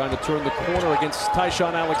 Powell trying to turn the corner against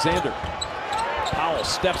Tyshawn Alexander. Powell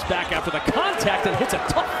steps back after the contact and hits a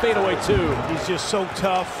tough fadeaway 2. He's just so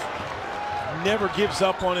tough. Never gives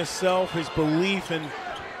up on himself, his belief and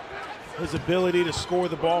his ability to score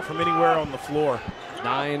the ball from anywhere on the floor.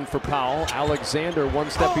 9 for Powell. Alexander 1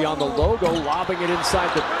 step beyond the logo, lobbing it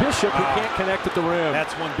inside to Bishop, who can't connect at the rim.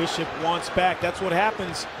 That's when Bishop wants back. That's what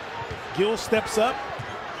happens. Gill steps up.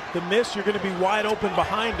 The miss, you're going to be wide open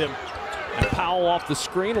behind him. And Powell off the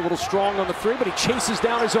screen, a little strong on the 3, but he chases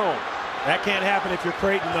down his own. That can't happen if you're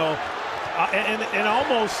Creighton, though. And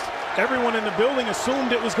almost everyone in the building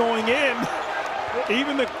assumed it was going in.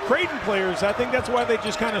 Even the Creighton players, I think that's why they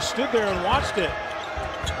just kind of stood there and watched it.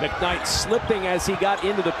 McKnight slipping as he got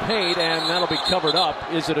into the paint, and that'll be covered up.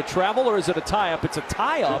 Is it a travel or is it a tie-up? It's a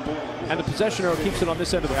tie-up, and the possession arrow keeps it on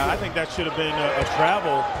this end of the floor. I think that should have been a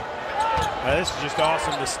travel. This is just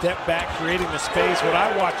awesome. The step back, creating the space. What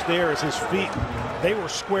I watched there is his feet. They were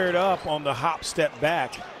squared up on the hop step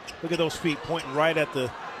back. Look at those feet pointing right at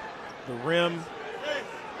the rim.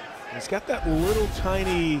 He's got that little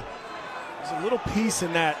tiny, there's a little piece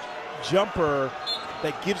in that jumper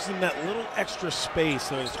that gives him that little extra space,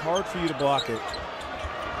 so it's hard for you to block it.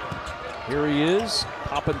 Here he is,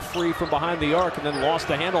 popping free from behind the arc, and then lost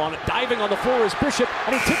the handle on it. Diving on the floor is Bishop,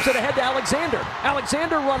 and he tips it ahead to Alexander.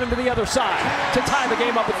 Alexander running to the other side to tie the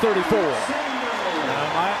game up at 34.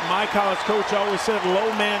 My college coach always said low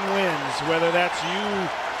man wins, whether that's you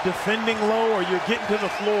defending low or you're getting to the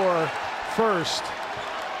floor first.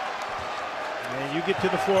 And you get to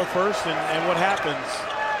the floor first, and what happens?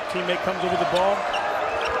 Teammate comes over the ball,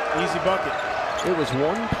 easy bucket. It was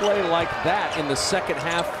one play like that in the second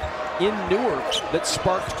half in Newark that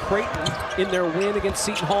sparked Creighton in their win against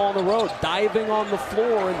Seton Hall on the road, diving on the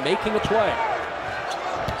floor and making a play.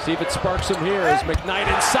 See if it sparks him here as McKnight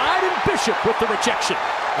inside and Bishop with the rejection.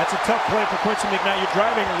 That's a tough play for Quincy McKnight. You're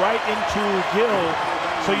driving right into Gill,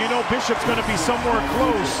 so you know Bishop's going to be somewhere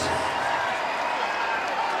close.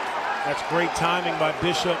 That's great timing by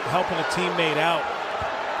Bishop, helping a teammate out.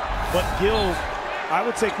 But Gill, I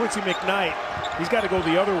would say Quincy McKnight, he's got to go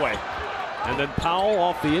the other way. And then Powell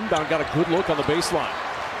off the inbound, got a good look on the baseline.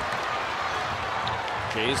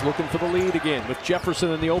 Jays looking for the lead again with Jefferson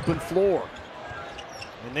in the open floor.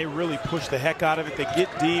 And they really push the heck out of it. They get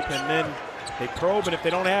deep and then they probe, and if they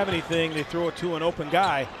don't have anything, they throw it to an open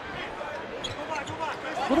guy.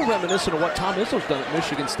 A little reminiscent of what Tom Izzo's done at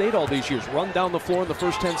Michigan State all these years. Run down the floor in the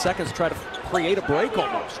first 10 seconds, try to create a break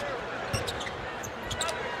almost.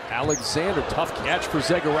 Alexander, tough catch for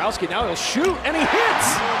Zagorowski. Now he'll shoot, and he hits!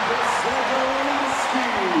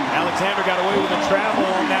 Alexander got away with a travel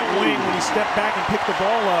on that wing when he stepped back and picked the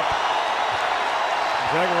ball up.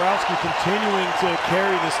 Zagorowski continuing to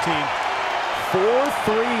carry this team. 4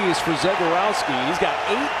 threes for Zagorowski. He's got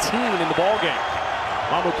 18 in the ballgame.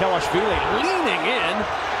 Mamukelashvili leaning in,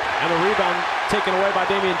 and the rebound taken away by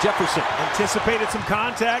Damian Jefferson. Anticipated some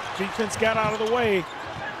contact. Defense got out of the way.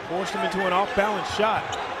 Forced him into an off-balance shot.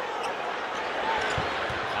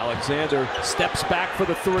 Alexander steps back for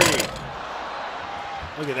the three.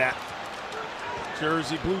 Look at that.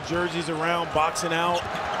 Jersey, blue jerseys around, boxing out.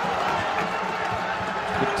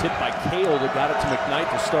 Good tip by Cale that got it to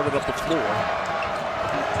McKnight to start it up the floor.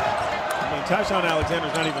 I mean, Tyshawn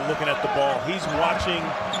Alexander's not even looking at the ball. He's watching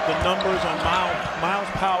the numbers on Miles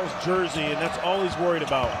Powell's jersey, and that's all he's worried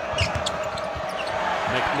about.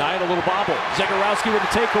 McKnight, a little bobble. Zagorowski with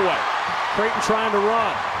a takeaway. Creighton trying to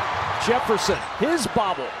run. Jefferson, his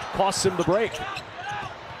bobble, costs him the break.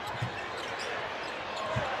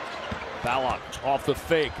 Balak off the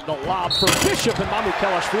fake. The lob for Bishop, and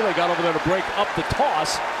Mamukelashvili got over there to break up the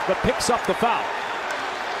toss, but picks up the foul.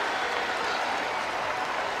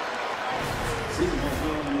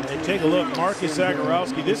 And take a look, Marcus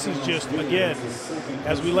Zagorowski. This is just, again,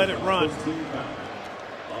 as we let it run.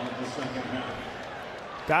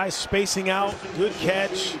 Guys spacing out, good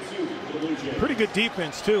catch. Pretty good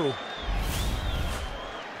defense, too.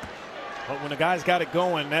 But when a guy's got it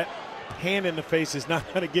going, that hand in the face is not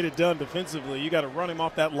going to get it done defensively. You got to run him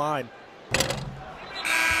off that line.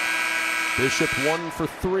 Bishop 1 for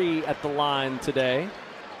 3 at the line today.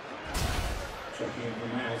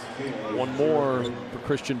 One more for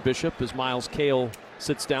Christian Bishop as Miles Cale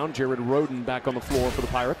sits down. Jared Roden back on the floor for the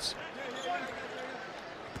Pirates.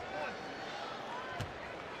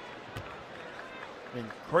 And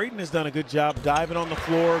Creighton has done a good job diving on the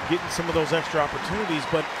floor, getting some of those extra opportunities,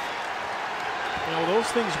 but you know, those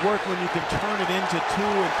things work when you can turn it into 2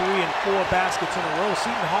 and 3 and 4 baskets in a row.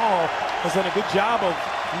 Seton Hall has done a good job of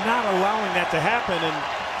not allowing that to happen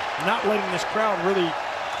and not letting this crowd really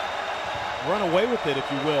run away with it,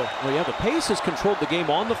 if you will. Well, yeah, the pace has controlled the game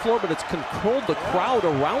on the floor, but it's controlled the crowd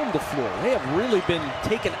around the floor. They have really been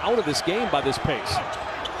taken out of this game by this pace.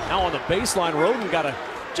 Now on the baseline, Roden got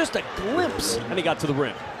just a glimpse, and he got to the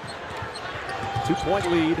rim.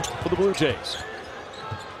 2-point lead for the Blue Jays.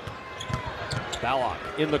 Balak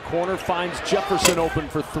in the corner finds Jefferson open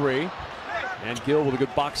for 3. And Gill with a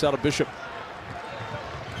good box out of Bishop.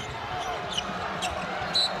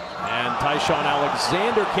 And Tyshawn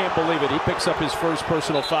Alexander can't believe it. He picks up his first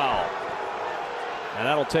personal foul. And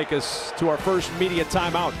that'll take us to our first media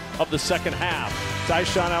timeout of the second half.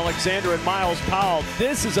 Tyshawn Alexander and Miles Powell.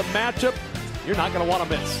 This is a matchup you're not going to want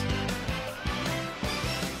to miss.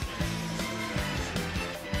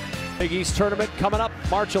 Big East tournament coming up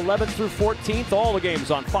March 11th through 14th. All the games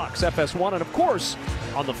on Fox FS1 and, of course,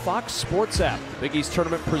 on the Fox Sports app. Big East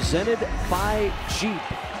tournament presented by Jeep.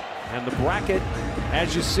 And the bracket,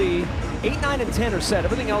 as you see, 8, 9, and 10 are set.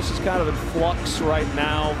 Everything else is kind of in flux right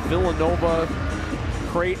now. Villanova,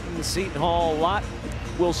 Creighton, Seton Hall, a lot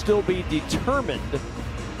will still be determined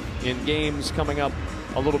in games coming up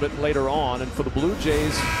a little bit later on. And for the Blue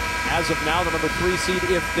Jays, as of now, the number 3 seed,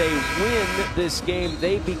 if they win this game,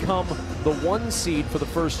 they become the 1 seed for the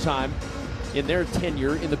first time in their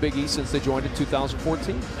tenure in the Big East since they joined in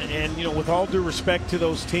 2014. And, you know, with all due respect to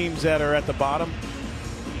those teams that are at the bottom,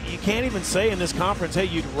 you can't even say in this conference, hey,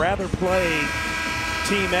 you'd rather play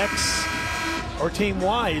Team X or Team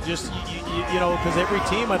Y. You just, you know, because every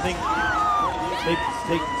team, I think,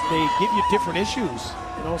 they give you different issues.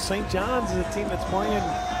 You know, St. John's is a team that's playing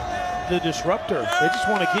the disruptor. They just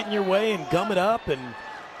want to get in your way and gum it up, and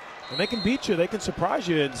they can beat you. They can surprise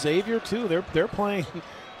you. And Xavier too. They're playing,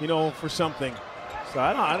 for something. So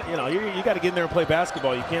you got to get in there and play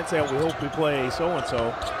basketball. You can't say, "Oh, we hope we play so and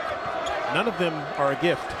so." None of them are a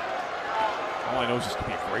gift. All I know is this could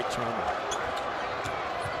be a great tournament.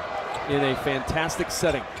 In a fantastic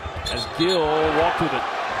setting, as Gill walked with it.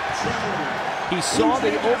 He saw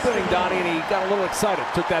the opening, Donnie, and he got a little excited.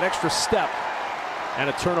 Took that extra step, and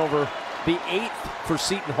a turnover. The 8th for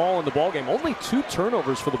Seton Hall in the ballgame. Only 2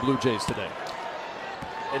 turnovers for the Blue Jays today.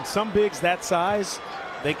 And some bigs that size,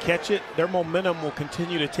 they catch it. Their momentum will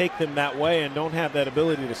continue to take them that way and don't have that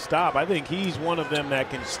ability to stop. I think he's one of them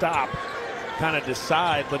that can stop, kind of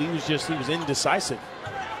decide, but he was indecisive.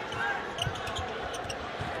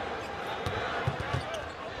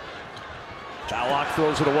 Balak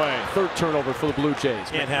throws it away. 3rd turnover for the Blue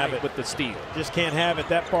Jays. Can't have it with the steal. Just can't have it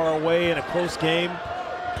that far away in a close game.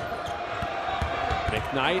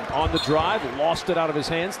 McKnight on the drive, lost it out of his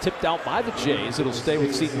hands, tipped out by the Jays. It'll stay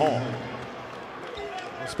with Seton Hall.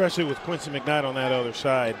 Especially with Quincy McKnight on that other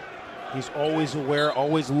side. He's always aware,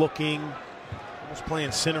 always looking, almost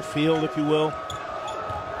playing center field, if you will.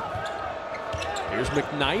 Here's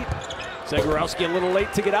McKnight. Zagorowski a little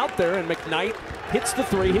late to get out there, and McKnight hits the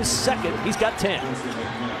 3, his 2nd. He's got 10.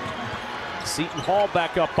 Seton Hall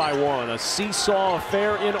back up by 1. A seesaw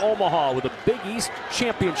affair in Omaha with a Big East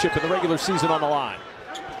championship in the regular season on the line.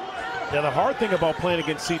 Yeah, the hard thing about playing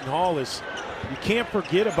against Seton Hall is you can't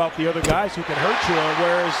forget about the other guys who can hurt you.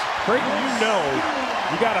 Whereas Creighton,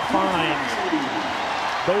 you got to find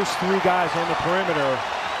those 3 guys on the perimeter.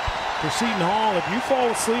 For Seton Hall, if you fall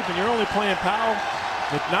asleep and you're only playing Powell,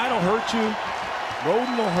 McKnight will hurt you.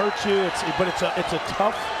 Roden will hurt you. But it's a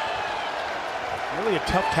tough, really a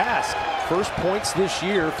tough task. First points this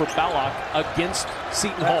year for Balak against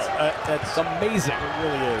Seton Hall. That's amazing. It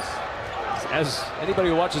really is. As anybody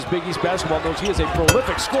who watches Big East basketball knows, he is a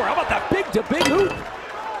prolific scorer. How about that big hoop?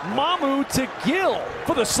 Mamu to Gill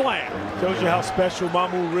for the slam. Shows you how special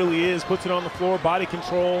Mamu really is. Puts it on the floor, body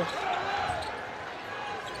control.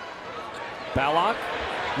 Balak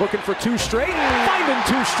looking for 2 straight, finding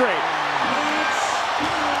 2 straight.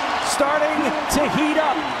 Starting to heat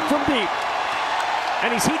up from deep.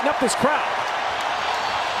 And he's heating up this crowd.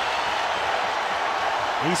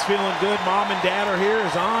 He's feeling good. Mom and Dad are here,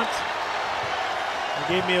 his aunt.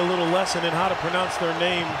 They gave me a little lesson in how to pronounce their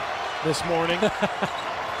name this morning.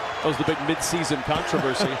 That was the big mid-season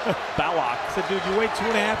controversy. Balak. I said, dude, you wait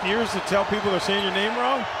 2.5 years to tell people they're saying your name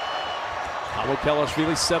wrong?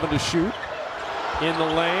 Mamukelashvili 7 to shoot. In the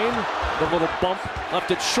lane, the little bump left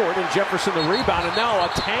it short, and Jefferson the rebound, and now a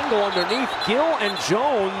tangle underneath. Gill and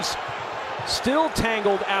Jones still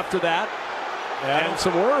tangled after that, and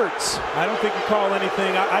some words. I don't think you call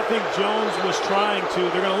anything. I think Jones was trying to,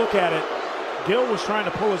 they're going to look at it. Gill was trying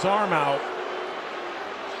to pull his arm out.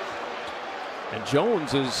 And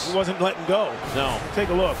Jones he wasn't letting go. No. Take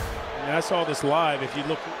a look. I saw this live. If you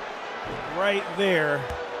look right there.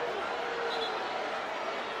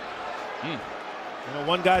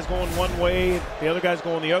 One guy's going one way, the other guy's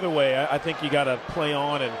going the other way. I think you got to play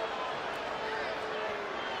on, and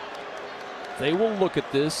they will look at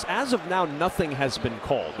this. As of now, nothing has been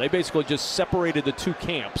called. They basically just separated the 2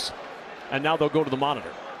 camps, and now they'll go to the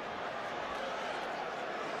monitor.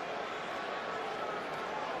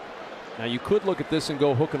 Now you could look at this and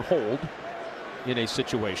go hook and hold in a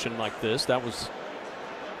situation like this. That was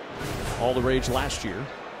all the rage last year.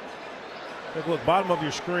 Take a look, bottom of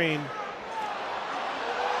your screen.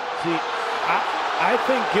 See, I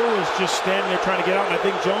think Gill is just standing there trying to get out, and I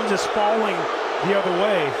think Jones is falling the other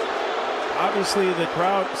way. Obviously, the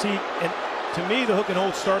crowd, and to me, the hook and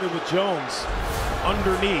hold started with Jones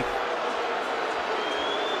underneath.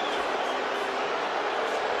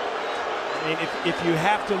 I mean, if you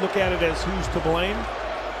have to look at it as who's to blame,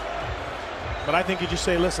 but I think you just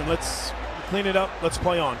say, listen, let's clean it up, let's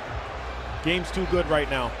play on. Game's too good right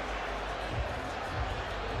now.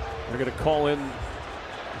 They're going to call in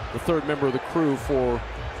the 3rd member of the crew for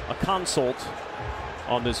a consult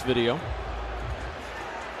on this video.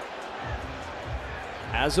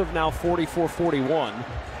 As of now, 44-41,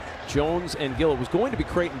 Jones and Gill. It was going to be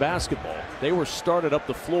Creighton basketball. They were started up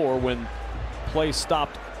the floor when play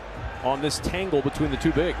stopped on this tangle between the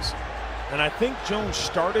 2 bigs. And I think Jones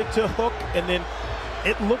started to hook, and then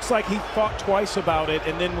it looks like he thought twice about it,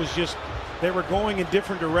 and then was just, they were going in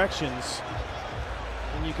different directions.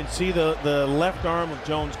 And you can see the left arm of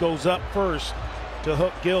Jones goes up first to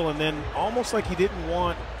hook Gill, and then almost like he didn't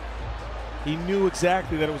want, he knew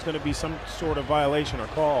exactly that it was going to be some sort of violation or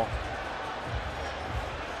call.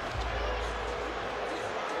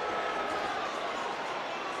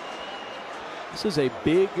 This is a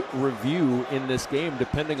big review in this game,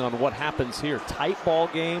 depending on what happens here. Tight ball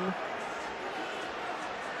game.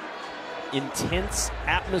 Intense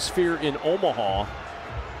atmosphere in Omaha.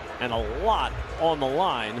 And a lot on the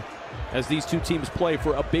line as these two teams play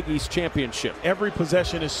for a Big East championship. Every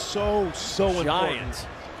possession is so important.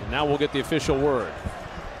 And now we'll get the official word.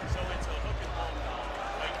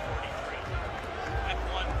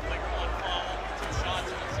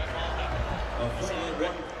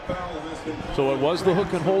 So it was the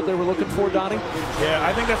hook and hold they were looking for, Donnie? Yeah,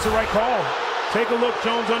 I think that's the right call. Take a look,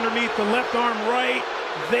 Jones underneath the left arm right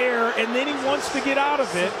there, and then he wants to get out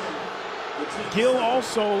of it. Gill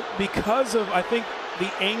also, because of, I think,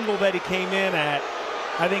 the angle that he came in at,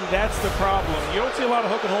 I think that's the problem. You don't see a lot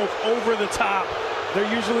of hook and holds over the top.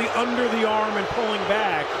 They're usually under the arm and pulling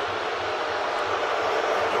back.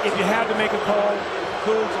 If you had to make a call,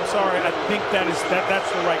 Cougs, I'm sorry, I think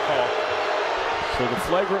that's the right call. So the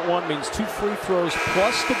flagrant one means 2 free throws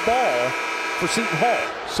plus the ball for Seton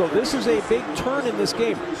Hall. So this is a big turn in this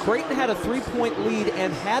game. Creighton had a 3-point lead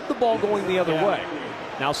and had the ball going the other way.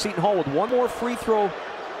 Now Seton Hall with one more free throw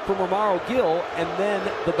from Romaro Gill, and then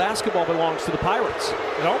the basketball belongs to the Pirates.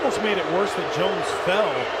 It almost made it worse that Jones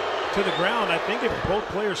fell to the ground. I think if both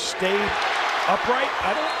players stayed upright,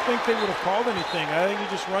 I don't think they would have called anything. I think you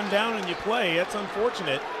just run down and you play. That's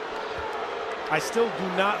unfortunate. I still do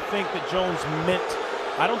not think that Jones meant,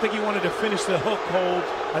 I don't think he wanted to finish the hook hold.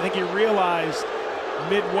 I think he realized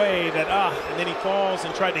midway that, and then he falls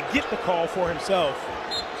and tried to get the call for himself.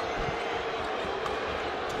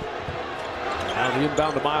 Now the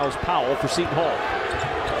inbound to Miles Powell for Seton Hall.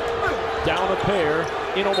 Down a pair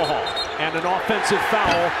in Omaha. And an offensive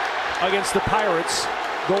foul against the Pirates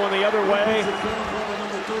going the other way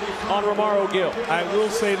on Romaro Gill. I will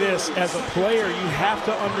say this, as a player, you have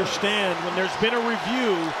to understand when there's been a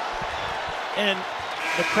review and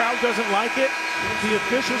the crowd doesn't like it, the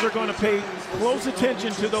officials are going to pay close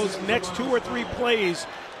attention to those next 2 or 3 plays.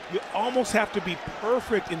 You almost have to be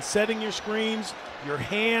perfect in setting your screens, your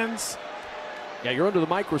hands. Yeah, you're under the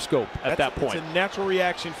microscope at that point. It's a natural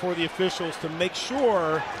reaction for the officials to make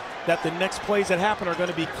sure that the next plays that happen are going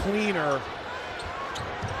to be cleaner.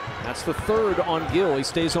 That's the third on Gill. He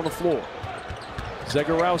stays on the floor.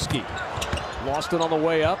 Zegarowski lost it on the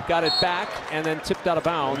way up, got it back, and then tipped out of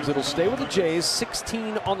bounds. It'll stay with the Jays.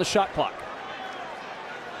 16 on the shot clock.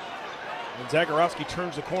 And Zegarowski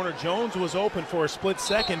turns the corner. Jones was open for a split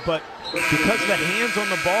second, but because of the hands on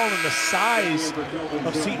the ball and the size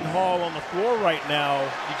of Seton Hall on the floor right now,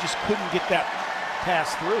 you just couldn't get that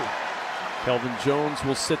pass through. Kelvin Jones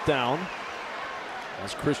will sit down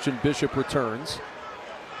as Christian Bishop returns.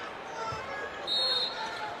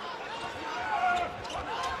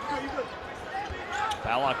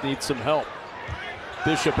 Ballock needs some help.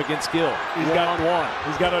 Bishop against Gill. He's got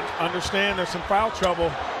to understand there's some foul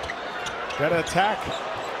trouble. Got to attack.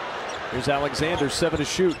 Here's Alexander, 7 to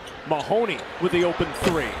shoot. Mahoney with the open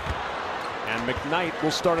 3. And McKnight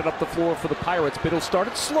will start it up the floor for the Pirates, but he'll start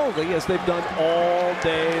it slowly as they've done all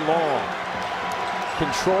day long.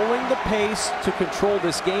 Controlling the pace to control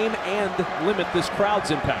this game and limit this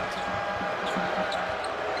crowd's impact.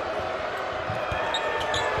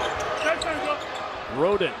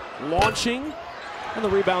 Roden launching, and the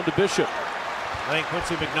rebound to Bishop. I think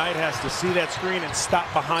Quincy McKnight has to see that screen and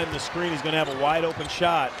stop behind the screen. He's going to have a wide open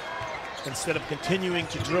shot instead of continuing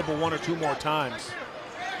to dribble 1 or 2 more times.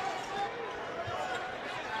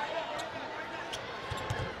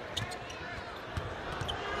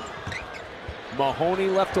 Mahoney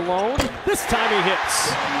left alone. This time he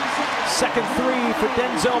hits. Second 3 for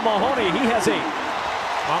Denzel Mahoney. He has 8.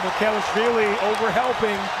 Mamukelashvili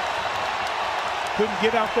over-helping. Couldn't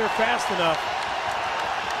get out there fast enough.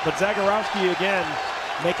 But Zegarowski again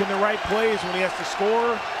making the right plays when he has to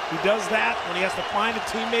score. He does that. When he has to find a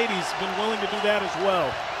teammate, he's been willing to do that as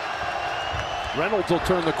well. Reynolds will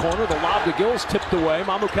turn the corner. The lob to Gill's tipped away.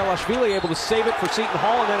 Mamukelashvili able to save it for Seton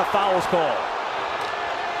Hall, and then a foul is called.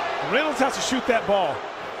 Reynolds has to shoot that ball.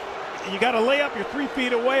 You got to lay up. You're 3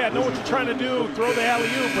 feet away. I know what you're trying to do, throw the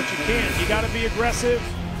alley-oop, but you can't. You got to be aggressive.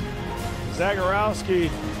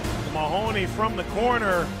 Zegarowski, Mahoney from the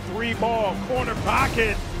corner, 3-ball, corner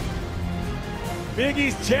pocket. Big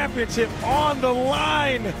East championship on the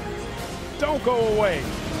line. Don't go away.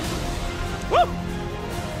 Woo!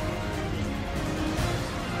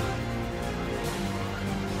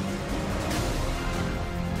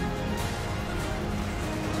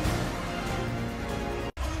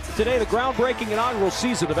 Today, the groundbreaking inaugural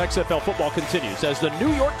season of XFL football continues as the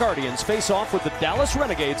New York Guardians face off with the Dallas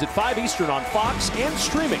Renegades at 5 Eastern on Fox and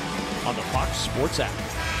streaming on the Fox Sports app.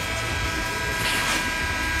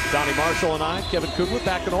 Donnie Marshall and I, Kevin Kugler,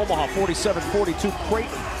 back in Omaha, 47-42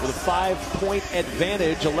 Creighton with a 5-point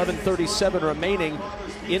advantage, 11:37 remaining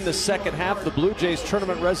in the second half. The Blue Jays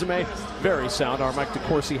tournament resume, very sound. Our Mike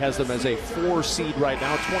DeCourcy has them as a 4 seed right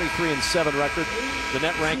now, 23-7 record. The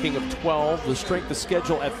net ranking of 12, the strength of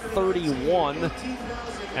schedule at 31,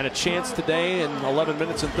 and a chance today in 11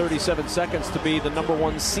 minutes and 37 seconds to be the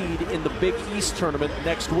 #1 seed in the Big East tournament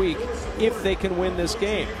next week if they can win this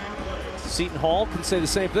game. Seton Hall can say the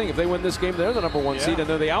same thing. If they win this game, they're the #1 seed and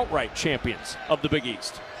they're the outright champions of the Big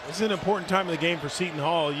East. This is an important time of the game for Seton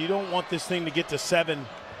Hall. You don't want this thing to get to 7,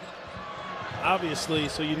 obviously,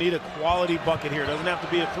 so you need a quality bucket here. It doesn't have to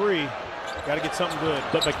be a 3. Got to get something good.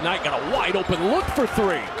 But McKnight got a wide open look for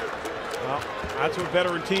 3. Well, that's what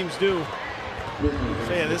veteran teams do.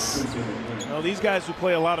 Say this, you know, these guys who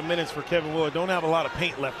play a lot of minutes for Kevin Willard don't have a lot of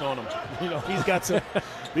paint left on them. You know, he's got some.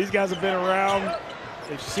 These guys have been around.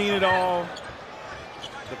 They've seen it all.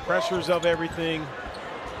 The pressures of everything.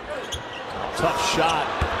 Tough shot.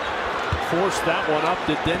 Forced that one up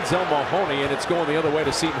to Denzel Mahoney, and it's going the other way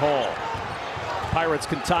to Seton Hall. Pirates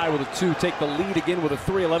can tie with a 2, take the lead again with a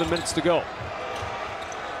 3, 11 minutes to go.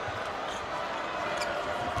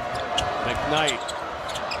 McKnight.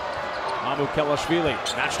 Mamu Kelashvili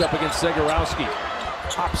matched up against Zegorowski.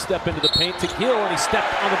 Hop step into the paint to Gill, and he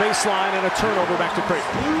stepped on the baseline, and a turnover back to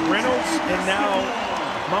Creighton. Reynolds and now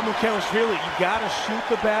Mamu Kelashvili. You got to shoot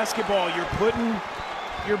the basketball. You're putting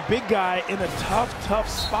your big guy in a tough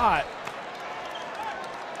spot.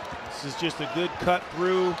 This is just a good cut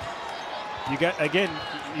through. You got, again,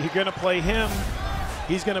 you're going to play him.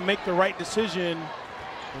 He's going to make the right decision.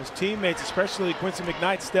 His teammates, especially Quincy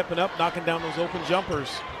McKnight, stepping up, knocking down those open jumpers.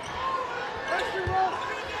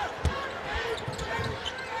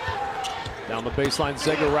 Down the baseline,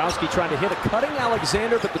 Zegorowski trying to hit a cutting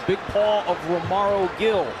Alexander, but the big paw of Romaro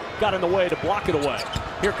Gill got in the way to block it away.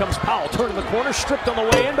 Here comes Powell, turning the corner, stripped on the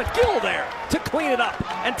way in, but Gill there to clean it up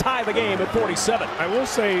and tie the game at 47. I will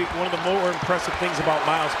say one of the more impressive things about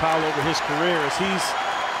Myles Powell over his career is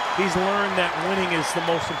he's learned that winning is the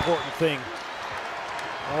most important thing.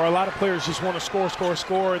 Or a lot of players just want to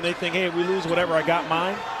score, and they think, hey, if we lose, whatever, I got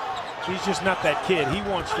mine. He's just not that kid. He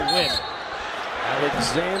wants to win.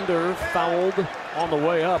 Alexander fouled on the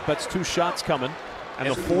way up. That's 2 shots coming. And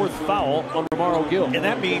the 4th foul on Romaro Gill. And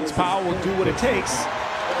that means Powell will do what it takes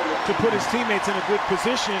to put his teammates in a good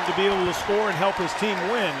position to be able to score and help his team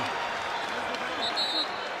win.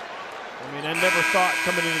 I mean, I never thought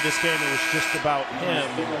coming into this game it was just about him.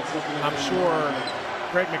 I'm sure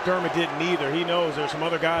Greg McDermott didn't either. He knows there's some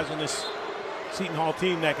other guys on this Seton Hall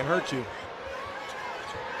team that can hurt you.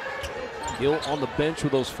 Gill on the bench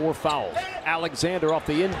with those 4 fouls. Alexander off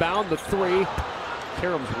the inbound, the 3.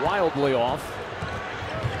 Karams wildly off.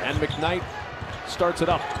 And McKnight starts it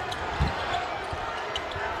up.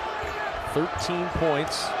 13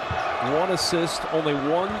 points, 1 assist, only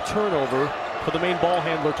 1 turnover for the main ball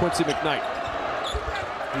handler, Quincy McKnight.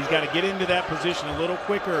 He's got to get into that position a little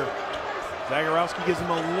quicker. Zegorowski gives him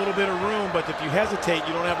a little bit of room, but if you hesitate,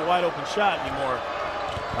 you don't have a wide open shot anymore.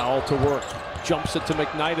 Powell to work. Jumps it to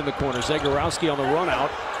McKnight in the corner. Zegorowski on the run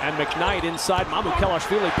out. And McKnight inside. Mamu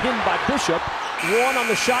Kelashvili pinned by Bishop. 1 on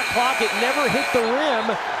the shot clock. It never hit the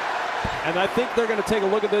rim. And I think they're going to take a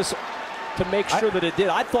look at this to make sure that it did.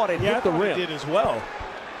 I thought it hit the rim. It did as well.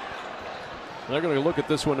 They're going to look at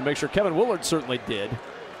this one to make sure. Kevin Willard certainly did.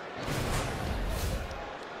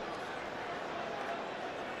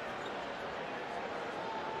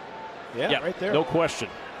 Yeah, right there. No question.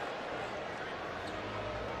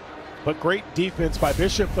 But great defense by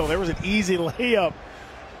Bishop, though. There was an easy layup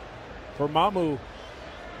for Mamu.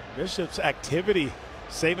 Bishop's activity,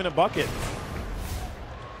 saving a bucket.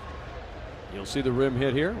 You'll see the rim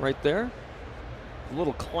hit here, right there. A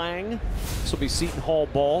little clang. This will be Seton Hall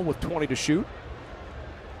ball with 20 to shoot.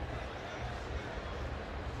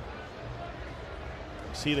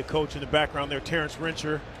 See the coach in the background there, Terrence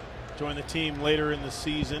Rencher, joined the team later in the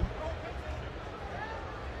season.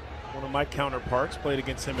 One of my counterparts, played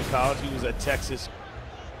against him in college. He was at Texas.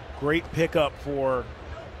 Great pickup for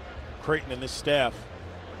Creighton and this staff.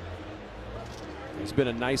 He's been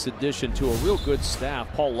a nice addition to a real good staff.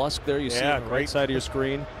 Paul Lusk there, you see on the right side of your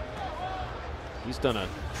screen. He's done a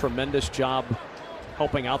tremendous job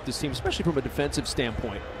helping out this team, especially from a defensive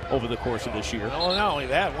standpoint over the course of this year. Well, not only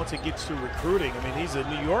that, once it gets to recruiting, I mean, he's a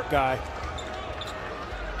New York guy.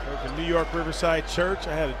 The New York Riverside Church.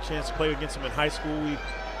 I had a chance to play against him in high school.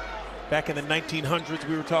 Back in the 1900s,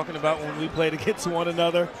 we were talking about when we played against one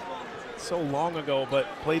another. So long ago, but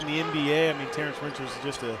played in the NBA. I mean, Terrence Rencher is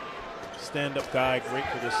just a stand-up guy, great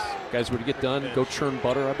for this. Guys would get done, go churn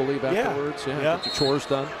butter, I believe, afterwards. Yeah, get your chores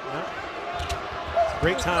done.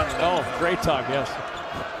 Great time. Oh, great time, yes.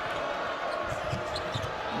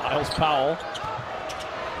 Miles Powell.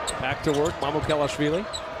 Back to work, Mamukelashvili.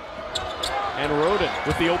 And Roden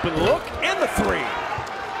with the open look and the three.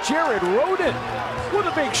 Jared Roden with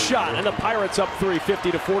a big shot, and the Pirates up 3,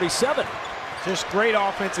 50-47. Just great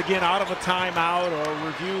offense again, out of a timeout or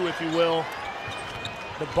review, if you will.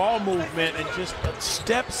 The ball movement and just a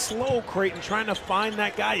step slow, Creighton, trying to find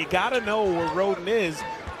that guy. You got to know where Roden is.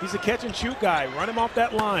 He's a catch and shoot guy. Run him off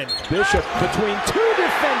that line. Bishop between two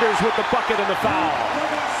defenders with the bucket and the foul.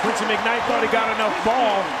 Quincy McKnight thought he got enough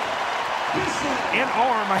ball and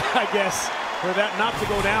arm, I guess, for that not to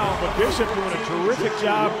go down. But Bishop doing a terrific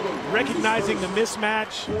job recognizing the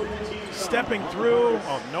mismatch, stepping through.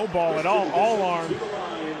 Oh, no ball at all arm.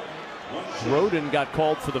 Roden got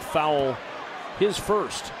called for the foul, his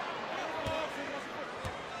first.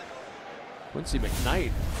 Quincy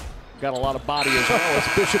McKnight got a lot of body as well as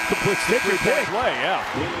Bishop completes the three-point play. Yeah.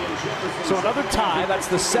 So another tie. That's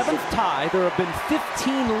the 7th tie. There have been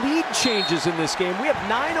 15 lead changes in this game. We have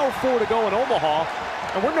 9:04 to go in Omaha,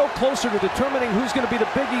 and we're no closer to determining who's going to be the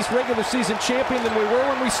Big East regular season champion than we were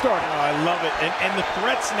when we started. Oh, I love it. And the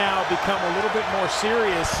threats now become a little bit more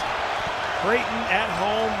serious. Creighton at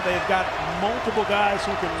home, they've got multiple guys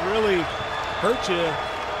who can really hurt you.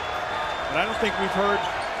 But I don't think we've heard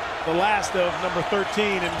the last of number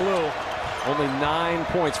 13 in blue. Only 9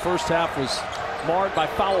 points. First half was marred by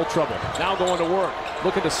foul trouble. Now going to work.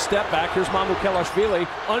 Looking to step back. Here's Mamukelashvili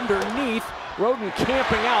underneath. Roden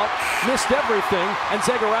camping out. Missed everything. And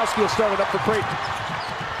Zegarowski will start it up for Creighton.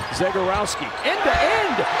 Zegarowski end to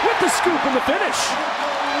end with the scoop and the finish.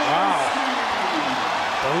 Wow.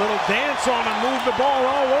 A little dance on him. Moved the ball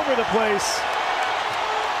all over the place.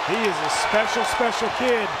 He is a special, special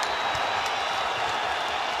kid.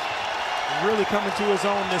 Really coming to his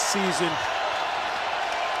own this season.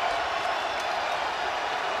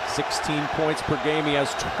 16 points per game. He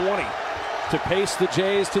has 20 to pace the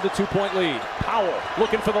Jays to the 2-point lead. Powell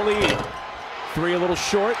looking for the lead. Three a little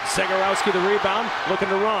short. Zegarowski the rebound, looking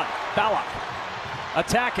to run. Balak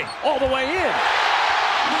attacking all the way in.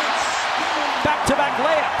 Back-to-back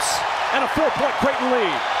layups and a 4-point Creighton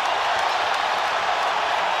lead.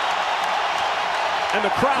 And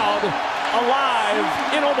the crowd alive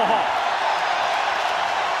in Omaha.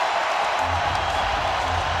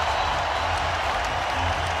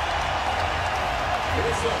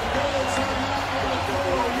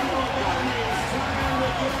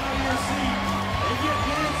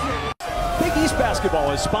 Big East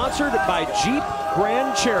basketball is sponsored by Jeep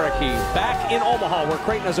Grand Cherokee. Back in Omaha, where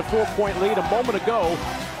Creighton has a 4-point lead a moment ago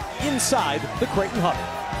inside the Creighton Hub.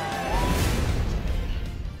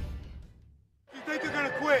 You think they're going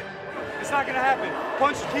to quit? It's not going to happen.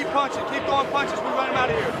 Keep punching, keep throwing punches. We run them out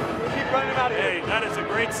of here. Keep running them out of here. Hey, that is a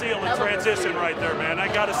great seal in transition right there, man.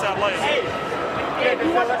 That got us that late. Hey,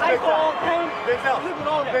 Denzel, that's big time.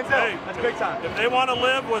 Denzel, that's big time. If they want to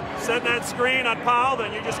live with setting that screen on Powell,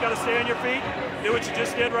 then you just got to stay on your feet. Do what you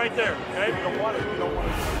just did right there, okay? We don't want it.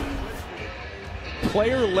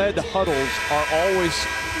 Player-led huddles are always,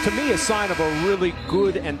 to me, a sign of a really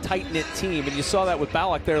good and tight-knit team. And you saw that with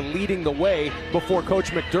Balak there leading the way before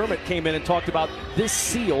Coach McDermott came in and talked about this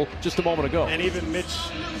seal just a moment ago. And even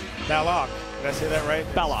Mitch Balak. Did I say that right?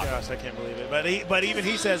 Balak. Gosh, I can't believe it. But even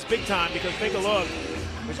he says big time, because take a look.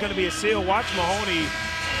 There's going to be a seal. Watch Mahoney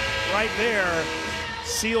right there.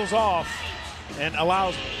 Seals off and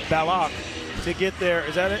allows Balak to get there.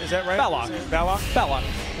 Is that it? Is that right? Balak. Balak.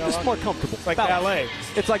 It's more comfortable. It's like Balak. ballet.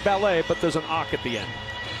 It's like ballet, but there's an "ak" at the end.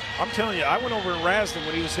 I'm telling you, I went over in Raston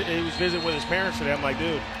when he was visiting with his parents today. I'm like,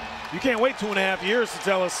 dude, you can't wait 2.5 years to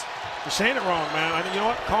tell us you're saying it wrong, man. You know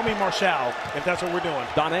what? Call me Marshall if that's what we're doing.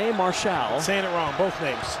 Donné Marshall. Saying it wrong, both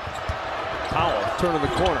names. Powell turning the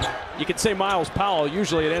corner. You could say Miles Powell.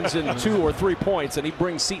 Usually it ends in 2 or 3 points, and he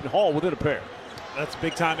brings Seton Hall within a pair. That's a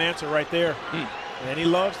big-time answer right there. And he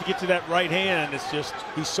loves to get to that right hand. It's just,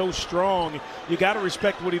 he's so strong. You got to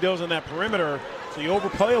respect what he does on that perimeter. So you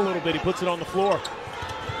overplay a little bit. He puts it on the floor.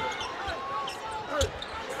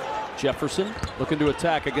 Jefferson looking to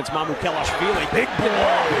attack against Mamukelashvili. Big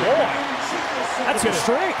boy. That's some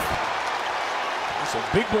strength. That's a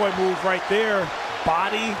big boy move right there.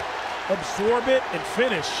 Body, absorb it, and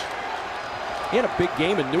finish. He had a big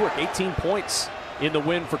game in Newark. 18 points in the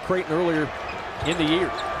win for Creighton earlier in the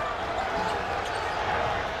year.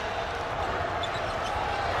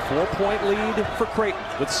 4-point lead for Creighton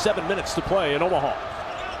with 7 minutes to play in Omaha.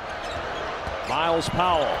 Miles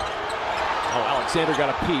Powell. Oh, Alexander got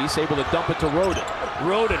a piece, able to dump it to Roden.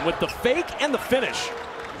 Roden with the fake and the finish.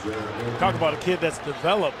 Talk about a kid that's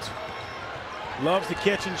developed. Loves to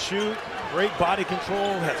catch and shoot. Great body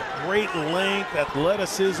control, has great length,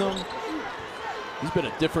 athleticism. He's been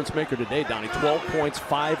a difference maker today, Donnie. 12 points,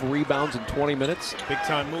 5 rebounds in 20 minutes. Big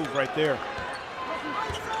time move right there.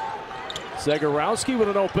 Zegarowski with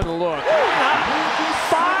an open look.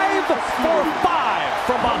 5 for 5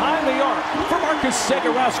 from behind the arc. For Marcus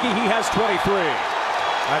Zegarowski, he has 23.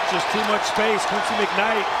 That's just too much space. Quincy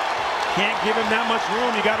McKnight can't give him that much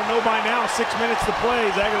room. You got to know by now, 6 minutes to play.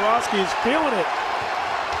 Zegarowski is feeling it.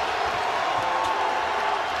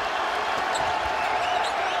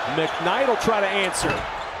 McKnight will try to answer.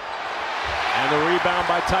 And the rebound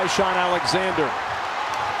by Tyshawn Alexander.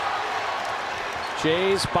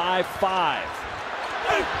 Jays by 5.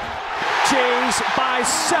 Jays by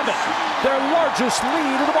 7. Their largest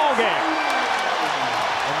lead of the ballgame.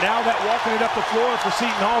 And now that walking it up the floor for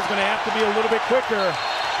Seton Hall is going to have to be a little bit quicker.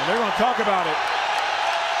 And they're going to talk about it.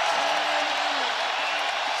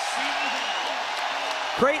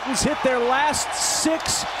 Creighton's hit their last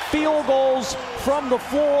 6 field goals from the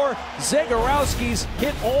floor. Zegarowski's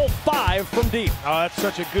hit all 5 from deep. Oh, that's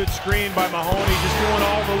such a good screen by Mahoney, just doing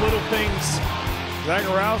all the little things.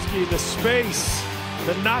 Zegarowski, the space,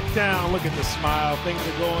 the knockdown. Look at the smile. Things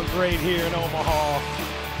are going great here in Omaha.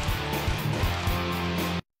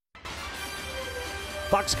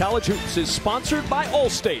 Fox College Hoops is sponsored by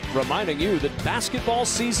Allstate, reminding you that basketball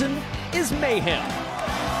season is mayhem.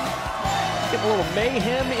 Getting a little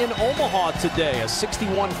mayhem in Omaha today. A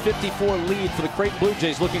 61-54 lead for the Creighton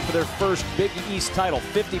Bluejays, looking for their first Big East title.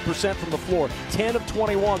 50% from the floor, 10 of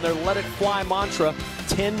 21. Their let it fly mantra,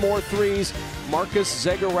 10 more threes. Marcus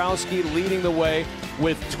Zegarowski leading the way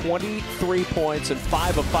with 23 points and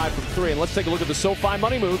 5 of 5 from 3. And let's take a look at the SoFi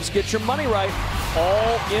money moves. Get your money right,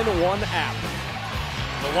 all in one app.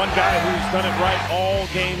 The one guy who's done it right all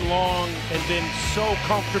game long and been so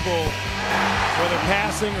comfortable, whether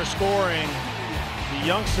passing or scoring, the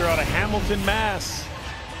youngster out of Hamilton, Mass.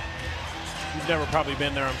 You've never probably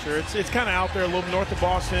been there, I'm sure. It's kind of out there a little north of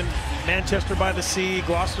Boston, Manchester by the Sea,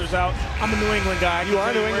 Gloucester's out. I'm a New England guy. You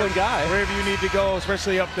are a New England guy. Wherever you need to go,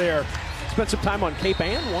 especially up there. Spent some time on Cape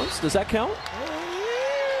Ann once. Does that count?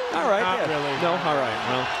 All right. Not really. No, all right.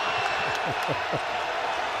 Well.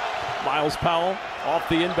 Miles Powell off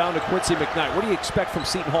the inbound to Quincy McKnight. What do you expect from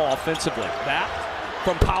Seton Hall offensively? That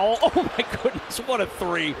from Powell. Oh my goodness, what a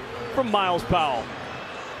 3 from Miles Powell.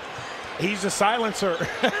 He's a silencer.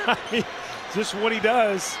 I mean, just what he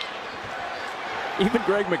does. Even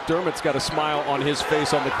Greg McDermott's got a smile on his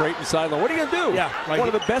face on the Creighton sideline. What are you going to do? Yeah, like one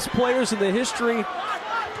of the best players in the history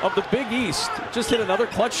of the Big East just hit another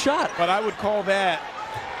clutch shot. But I would call that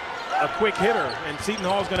a quick hitter, and Seton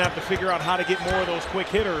Hall's going to have to figure out how to get more of those quick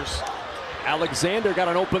hitters. Alexander got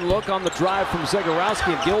an open look on the drive from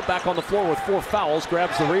Zegarowski, and Gill back on the floor with 4 fouls,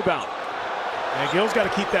 grabs the rebound. And Gill's got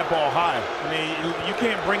to keep that ball high. I mean, you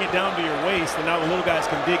can't bring it down to your waist, and now the little guys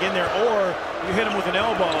can dig in there, or you hit him with an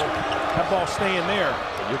elbow, that ball staying there.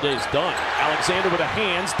 And your day's done. Alexander with the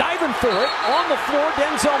hands, diving for it, on the floor,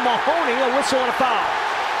 Denzel Mahoney, a whistle and a foul.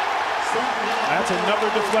 That's another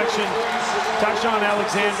deflection. Tyshawn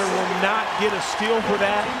Alexander will not get a steal for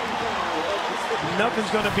that. Nothing's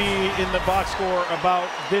going to be in the box score about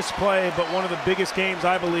this play, but one of the biggest games,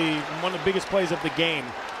 I believe, one of the biggest plays of the game.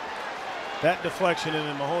 That deflection and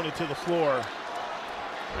then Mahoney to the floor.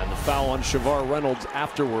 And the foul on Shavar Reynolds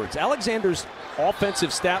afterwards. Alexander's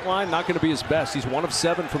offensive stat line not going to be his best. He's 1 of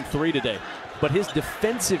 7 from 3 today. But his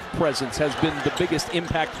defensive presence has been the biggest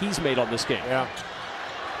impact he's made on this game. Yeah.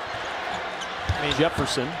 I mean,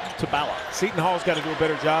 Jefferson to Bala. Seton Hall's got to do a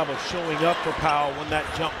better job of showing up for Powell when that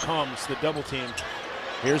jump comes, the double team.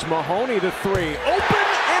 Here's Mahoney, the 3. Open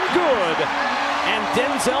and good. And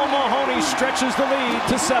Denzel Mahoney stretches the lead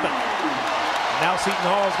to 7. Now Seton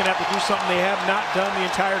Hall is going to have to do something they have not done the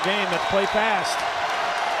entire game. That's play fast.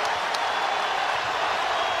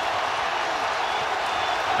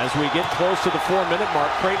 As we get close to the 4-minute mark,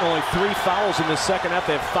 Creighton only 3 fouls in the second half.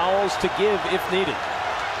 They have fouls to give if needed.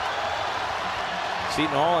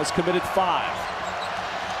 Seton Hall has committed 5.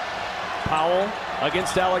 Powell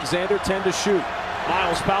against Alexander, 10 to shoot.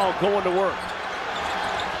 Miles Powell going to work.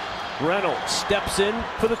 Reynolds steps in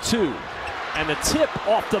for the 2. And the tip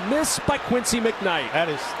off the miss by Quincy McKnight. That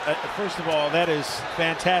is, first of all, that is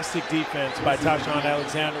fantastic defense by Tyshawn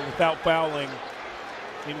Alexander without fouling.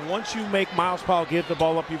 I mean, once you make Miles Powell give the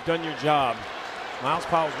ball up, you've done your job. Miles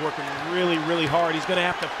Powell's working really, really hard. He's going to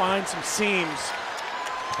have to find some seams.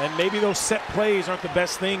 And maybe those set plays aren't the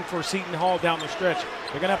best thing for Seton Hall down the stretch.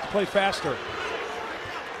 They're going to have to play faster.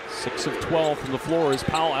 6 of 12 from the floor is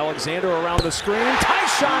Powell. Alexander around the screen.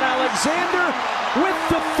 Tyshawn Alexander with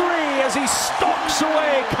the 3 as he stalks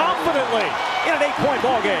away confidently in an 8-point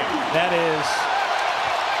ball game. That is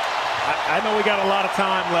I know we got a lot of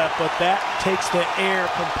time left, but that takes the air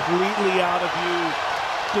completely out of you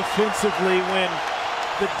defensively when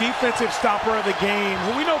the defensive stopper of the game,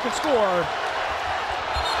 who we know can score,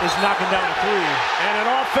 is knocking down a three. And an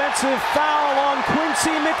offensive foul on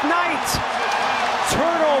Quincy McKnight.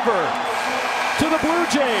 Turnover to the Blue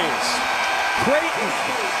Jays. Creighton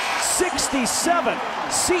 67,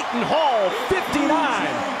 Seton Hall 59.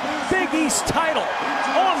 Big East title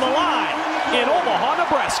on the line in Omaha,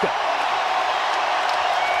 Nebraska.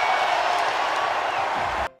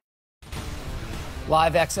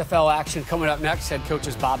 Live XFL action coming up next. Head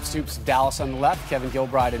coaches Bob Stoops of Dallas on the left, Kevin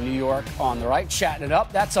Gilbride of New York on the right. Chatting it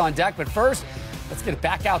up. That's on deck. But first, let's get it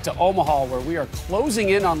back out to Omaha, where we are closing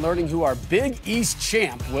in on learning who our Big East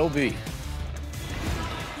champ will be.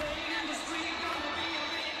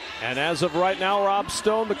 And as of right now, Rob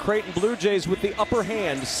Stone, the Creighton Blue Jays with the upper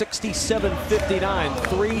hand, 67-59,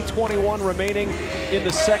 3:21 remaining in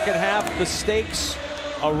the second half. The stakes,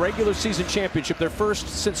 a regular season championship, their first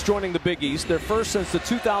since joining the Big East, their first since the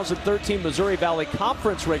 2013 Missouri Valley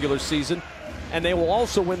Conference regular season, and they will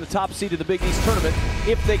also win the top seed of the Big East tournament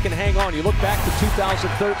if they can hang on. You look back to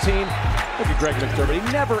 2013, look at Greg McDermott,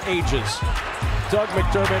 he never ages. Doug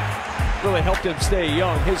McDermott really helped him stay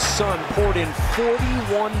young. His son poured in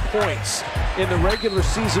 41 points in the regular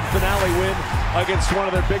season finale win against one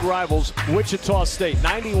of their big rivals, Wichita State.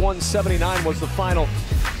 91-79 was the final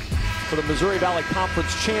for the Missouri Valley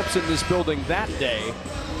Conference champs in this building that day.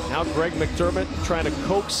 Now Greg McDermott trying to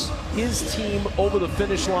coax his team over the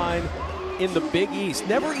finish line in the Big East.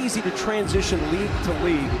 Never easy to transition league to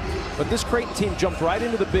league, but this Creighton team jumped right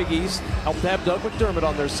into the Big East, helped have Doug McDermott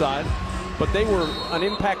on their side. But they were an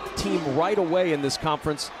impact team right away in this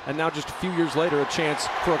conference, and now just a few years later, a chance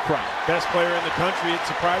for a crown. Best player in the country. It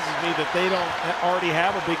surprises me that they don't already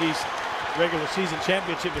have a Big East regular season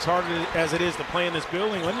championship, as hard as it is to play in this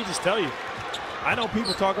building. Let me just tell you, I know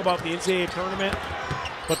people talk about the NCAA tournament,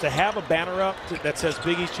 but to have a banner up that says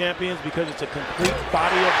Big East champions because it's a complete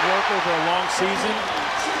body of work over a long season,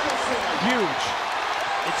 huge.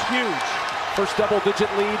 It's huge. First double-digit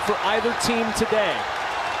lead for either team today.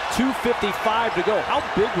 2:55 to go. How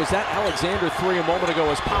big was that Alexander three a moment ago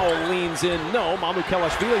as Powell leans in? No,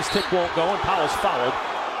 Mamukelashvili's tick won't go, and Powell's fouled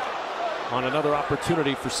on another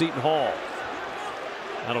opportunity for Seton Hall.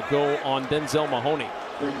 That'll go on Denzel Mahoney.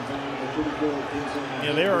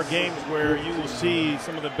 Yeah, there are games where you will see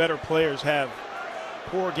some of the better players have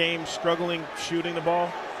poor games, struggling shooting the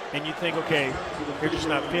ball, and you think, okay, they're just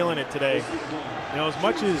not feeling it today. You know, as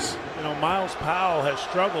much as, you know, Miles Powell has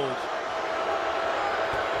struggled,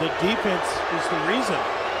 the defense is the reason.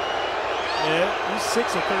 Yeah, he's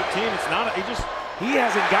 6 of 13. It's not. He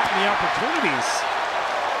hasn't gotten the opportunities.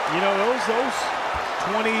 You know, those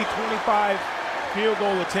 20, 25 field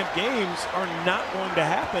goal attempt games are not going to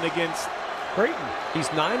happen against Creighton.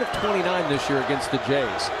 He's 9 of 29 this year against the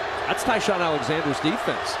Jays. That's Tyshawn Alexander's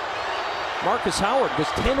defense. Marcus Howard was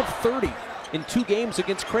 10 of 30 in 2 games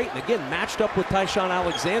against Creighton. Again, matched up with Tyshawn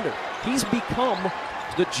Alexander. He's become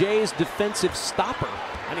the Jays' defensive stopper,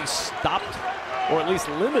 and he stopped, or at least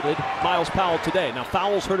limited, Miles Powell today. Now,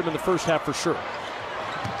 fouls hurt him in the first half for sure.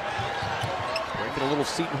 Breaking a little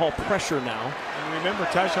Seton Hall pressure now. And remember,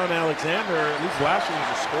 Tyshawn Alexander, at least last year,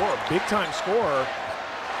 was a scorer, big-time scorer.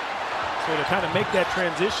 So to kind of make that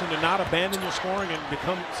transition, to not abandon your scoring and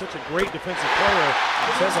become such a great defensive player,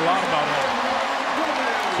 it says a lot about him.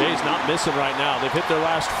 Jays not missing right now. They've hit their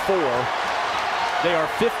last 4. They are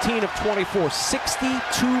 15 of 24,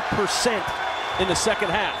 62% in the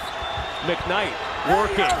second half. McKnight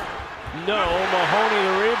working. No, Mahoney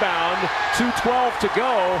the rebound. 2:12 to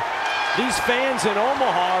go. These fans in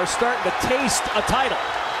Omaha are starting to taste a title.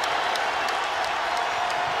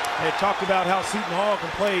 They talked about how Seton Hall can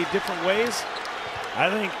play different ways.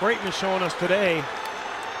 I think Creighton is showing us today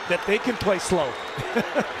that they can play slow.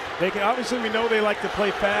 They can, obviously, we know they like to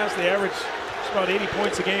play fast. They average about 80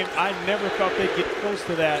 points a game. I never thought they'd get close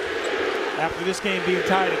to that after this game being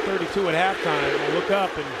tied at 32 at halftime. We'll look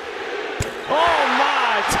up and... Oh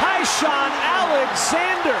my, Tyshawn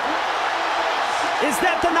Alexander. Is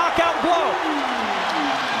that the knockout blow?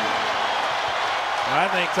 I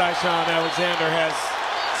think Tyshawn Alexander has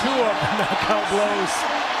 2 of the knockout blows.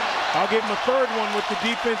 I'll give him a third one with the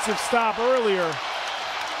defensive stop earlier.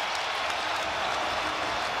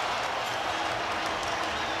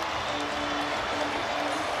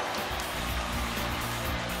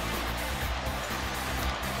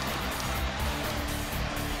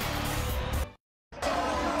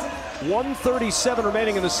 .137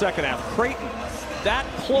 remaining in the second half. Creighton that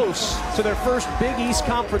close to their first Big East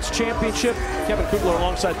Conference championship. Kevin Kugler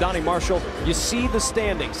alongside Donnie Marshall. You see the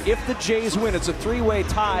standings. If the Jays win, it's a 3-way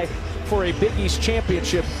tie for a Big East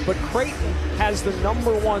championship, but Creighton has the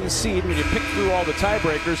 #1 seed when you pick through all the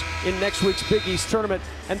tiebreakers in next week's Big East tournament.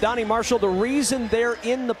 And Donnie Marshall, the reason they're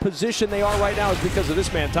in the position they are right now is because of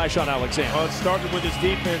this man, Tyshawn Alexander. Well, it started with his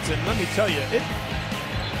defense, and let me tell you,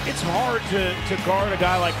 it's hard to guard a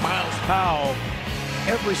guy like Myles Powell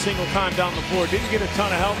every single time down the floor. Didn't get a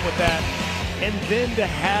ton of help with that. And then to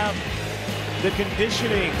have the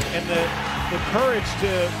conditioning and the courage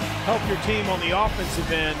to help your team on the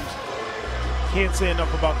offensive end. Can't say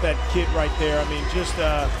enough about that kid right there. I mean, just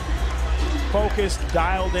focused,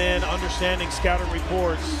 dialed in, understanding scouting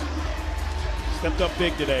reports. Stepped up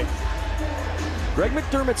big today. Greg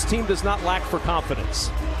McDermott's team does not lack for confidence.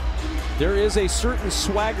 There is a certain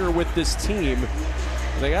swagger with this team.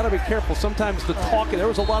 They got to be careful. Sometimes the talking, there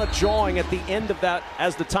was a lot of jawing at the end of that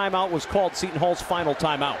as the timeout was called, Seton Hall's final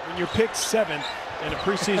timeout. When you're picked 7th in a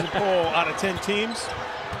preseason poll out of 10 teams,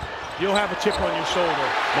 you'll have a chip on your shoulder.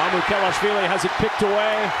 Mamukelashvili has it picked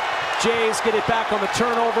away. Jays get it back on the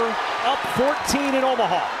turnover. Up 14 in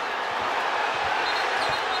Omaha.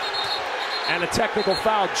 And a technical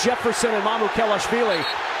foul. Jefferson and Mamukelashvili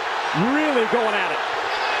really going at it.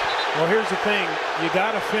 Well, here's the thing. You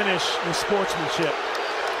got to finish with sportsmanship.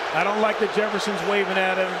 I don't like that Jefferson's waving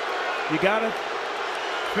at him. You got to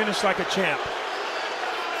finish like a champ.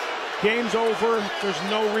 Game's over. There's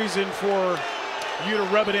no reason for you to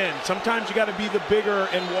rub it in. Sometimes you got to be the bigger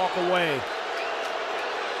and walk away.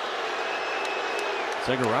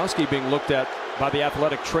 Zegarowski being looked at by the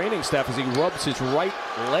athletic training staff as he rubs his right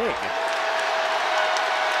leg.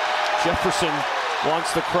 Jefferson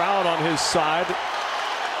wants the crowd on his side.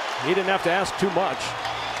 He didn't have to ask too much.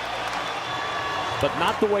 But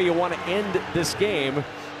not the way you want to end this game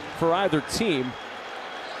for either team.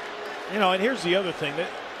 You know, and here's the other thing. That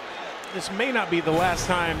this may not be the last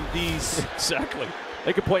time these... Exactly.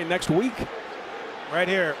 They could play next week. Right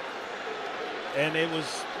here. And it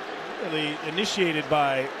was really initiated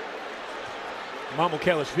by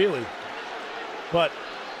Mamukelashvili. But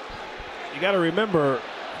you got to remember,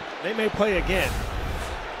 they may play again.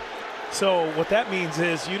 So what that means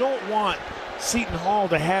is you don't want Seton Hall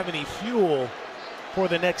to have any fuel for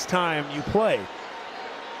the next time you play.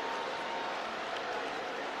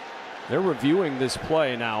 They're reviewing this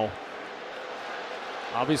play now.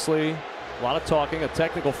 Obviously, a lot of talking. A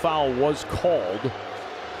technical foul was called.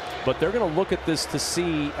 But they're going to look at this to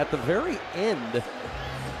see at the very end,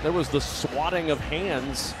 there was the swatting of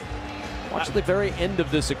hands. Watch the very end of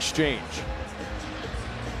this exchange.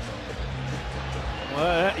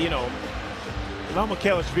 Well, you know,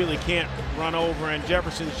 Mamukelashvili can't run over and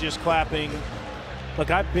Jefferson's just clapping. Look,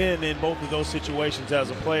 I've been in both of those situations as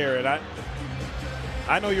a player, and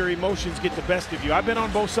I know your emotions get the best of you. I've been on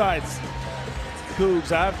both sides,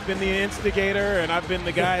 Cougs. I've been the instigator, and I've been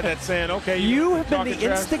the guy that's saying, okay. You have been the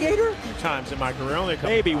instigator? A few times in my career, only a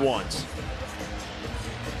couple Maybe times. once.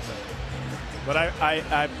 But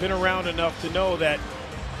I've been around enough to know that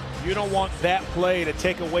you don't want that play to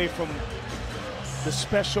take away from the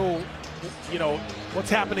special, you know, what's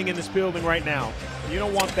happening in this building right now. You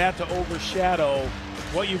don't want that to overshadow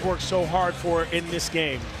what you've worked so hard for in this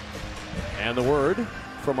game. And the word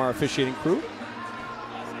from our officiating crew.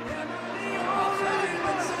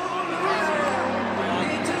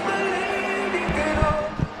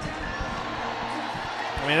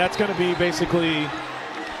 I mean, that's going to be basically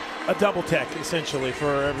a double tech, essentially,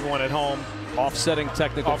 for everyone at home. Offsetting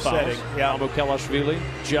technical fouls. Yeah. Mamukelashvili,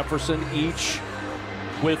 Jefferson, each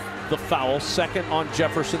with the foul. Second on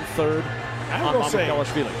Jefferson, third on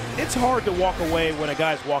Mamukelashvili. It's hard to walk away when a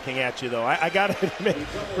guy's walking at you, though. I got to admit,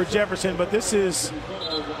 for Jefferson, but this is,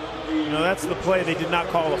 you know, that's the play they did not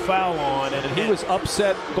call a foul on. And he was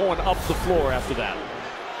upset going up the floor after that.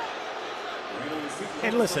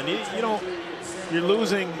 And listen, you don't, you're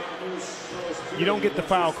losing, you don't get the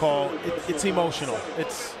foul call. It's emotional.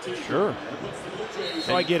 It's sure.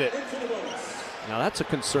 So I get it. Now that's a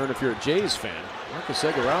concern if you're a Jays fan. Marcus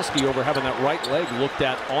Zegarowski over having that right leg looked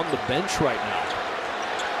at on the bench right now.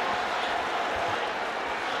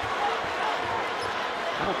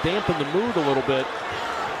 That'll dampen the mood a little bit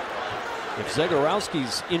if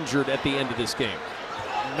Zegarowski's injured at the end of this game.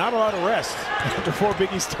 Not a lot of rest before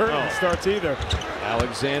Big East tournament starts either.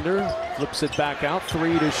 Alexander flips it back out,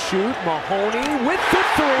 3 to shoot. Mahoney with the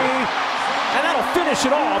 3, and that'll finish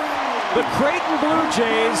it off. The Creighton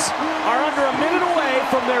Bluejays are under a minute away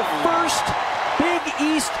from their first Big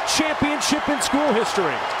East championship in school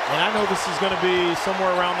history. And I know this is going to be somewhere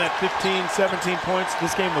around that 15, 17 points.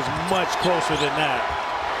 This game was much closer than that.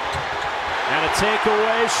 And a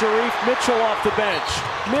takeaway, Sharif Mitchell off the bench.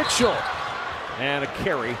 Mitchell. And a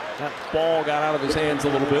carry. That ball got out of his hands a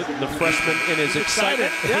little bit. The freshman in his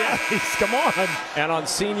excitement. Yeah, come on. And on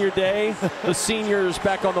senior day, the seniors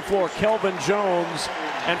back on the floor. Kelvin Jones,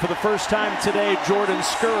 and for the first time today, Jordan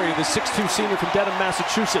Scurry, the 6'2 senior from Dedham,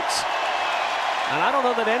 Massachusetts. And I don't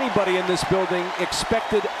know that anybody in this building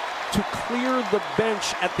expected to clear the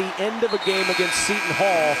bench at the end of a game against Seton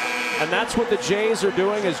Hall. And that's what the Jays are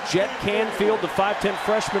doing as Jet Canfield, the 5'10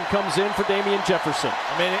 freshman, comes in for Damian Jefferson.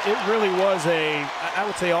 I mean, it really was I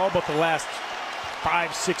would say all but the last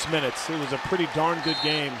 5-6 minutes. It was a pretty darn good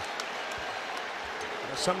game.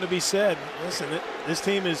 There's something to be said. Listen, this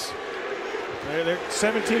team is, they're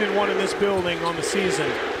 17-1 in this building on the season.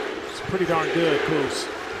 It's pretty darn good, Coos.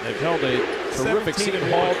 They've held a terrific Seton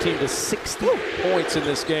Hall team to 60 points in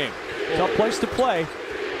this game. Tough place to play.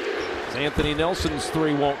 As Anthony Nelson's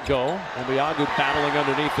three won't go. Obiagu battling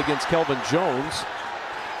underneath against Kelvin Jones.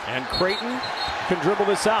 And Creighton can dribble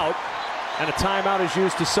this out. And a timeout is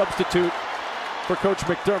used to substitute for Coach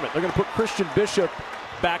McDermott. They're going to put Christian Bishop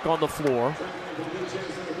back on the floor,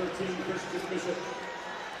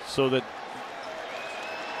 so that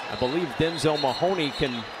I believe Denzel Mahoney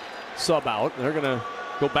can sub out. They're going to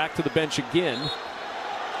go back to the bench again.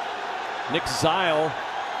 Nick Zile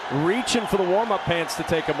reaching for the warm-up pants to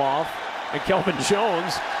take him off, and Kelvin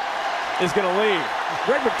Jones is going to leave.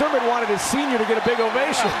 Greg McDermott wanted his senior to get a big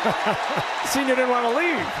ovation. Senior didn't want to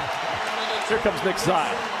leave. Here comes Nick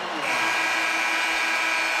Zile.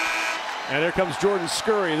 And here comes Jordan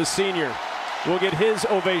Scurry, the senior. Will get his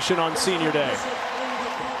ovation on senior day.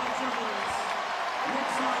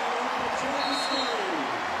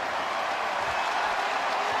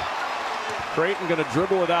 Creighton going to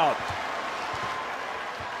dribble it out.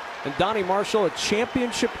 And Donnie Marshall, a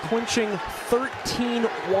championship-clinching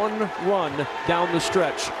 13-1 run down the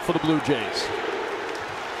stretch for the Blue Jays.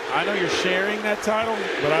 I know you're sharing that title,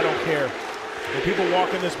 but I don't care. When people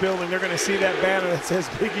walk in this building, they're going to see that banner that says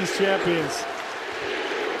Big East Champions.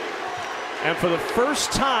 And for the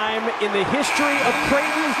first time in the history of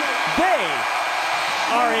Creighton, they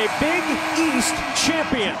are a Big East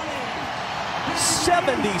champion.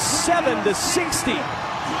 77-60.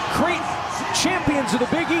 Creighton, champions of the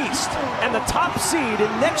Big East, and the top seed in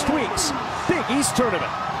next week's Big East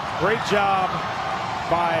tournament. Great job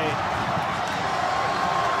by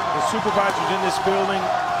the supervisors in this building.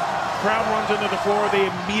 Crowd runs into the floor. They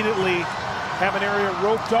immediately have an area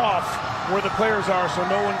roped off where the players are so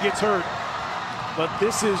no one gets hurt. But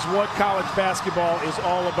this is what college basketball is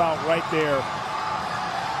all about right there.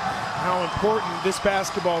 How important this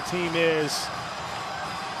basketball team is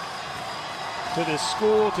to this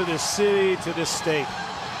school, to this city, to this state.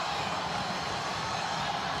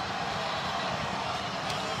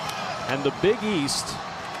 And the Big East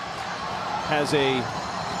has a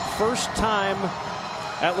first-time,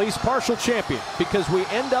 at least partial champion, because we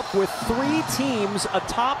end up with 3 teams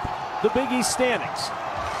atop the Big East standings.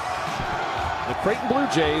 The Creighton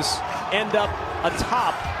Bluejays end up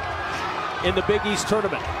atop in the Big East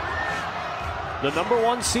tournament. The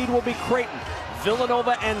 #1 seed will be Creighton.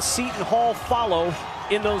 Villanova and Seton Hall follow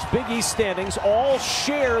in those Big East standings. All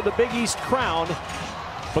share the Big East crown,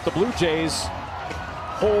 but the Blue Jays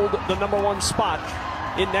hold the #1 spot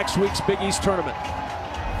in next week's Big East tournament.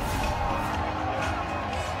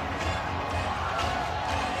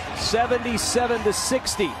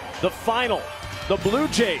 77-60, the final. The Blue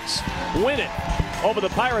Jays win it over the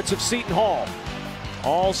Pirates of Seton Hall.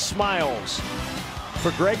 All smiles for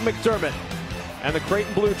Greg McDermott and the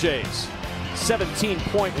Creighton Blue Jays.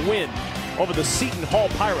 17-point win over the Seton Hall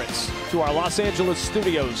Pirates. To our Los Angeles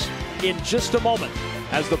studios in just a moment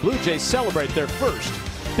as the Blue Jays celebrate their first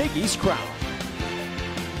Big East crown.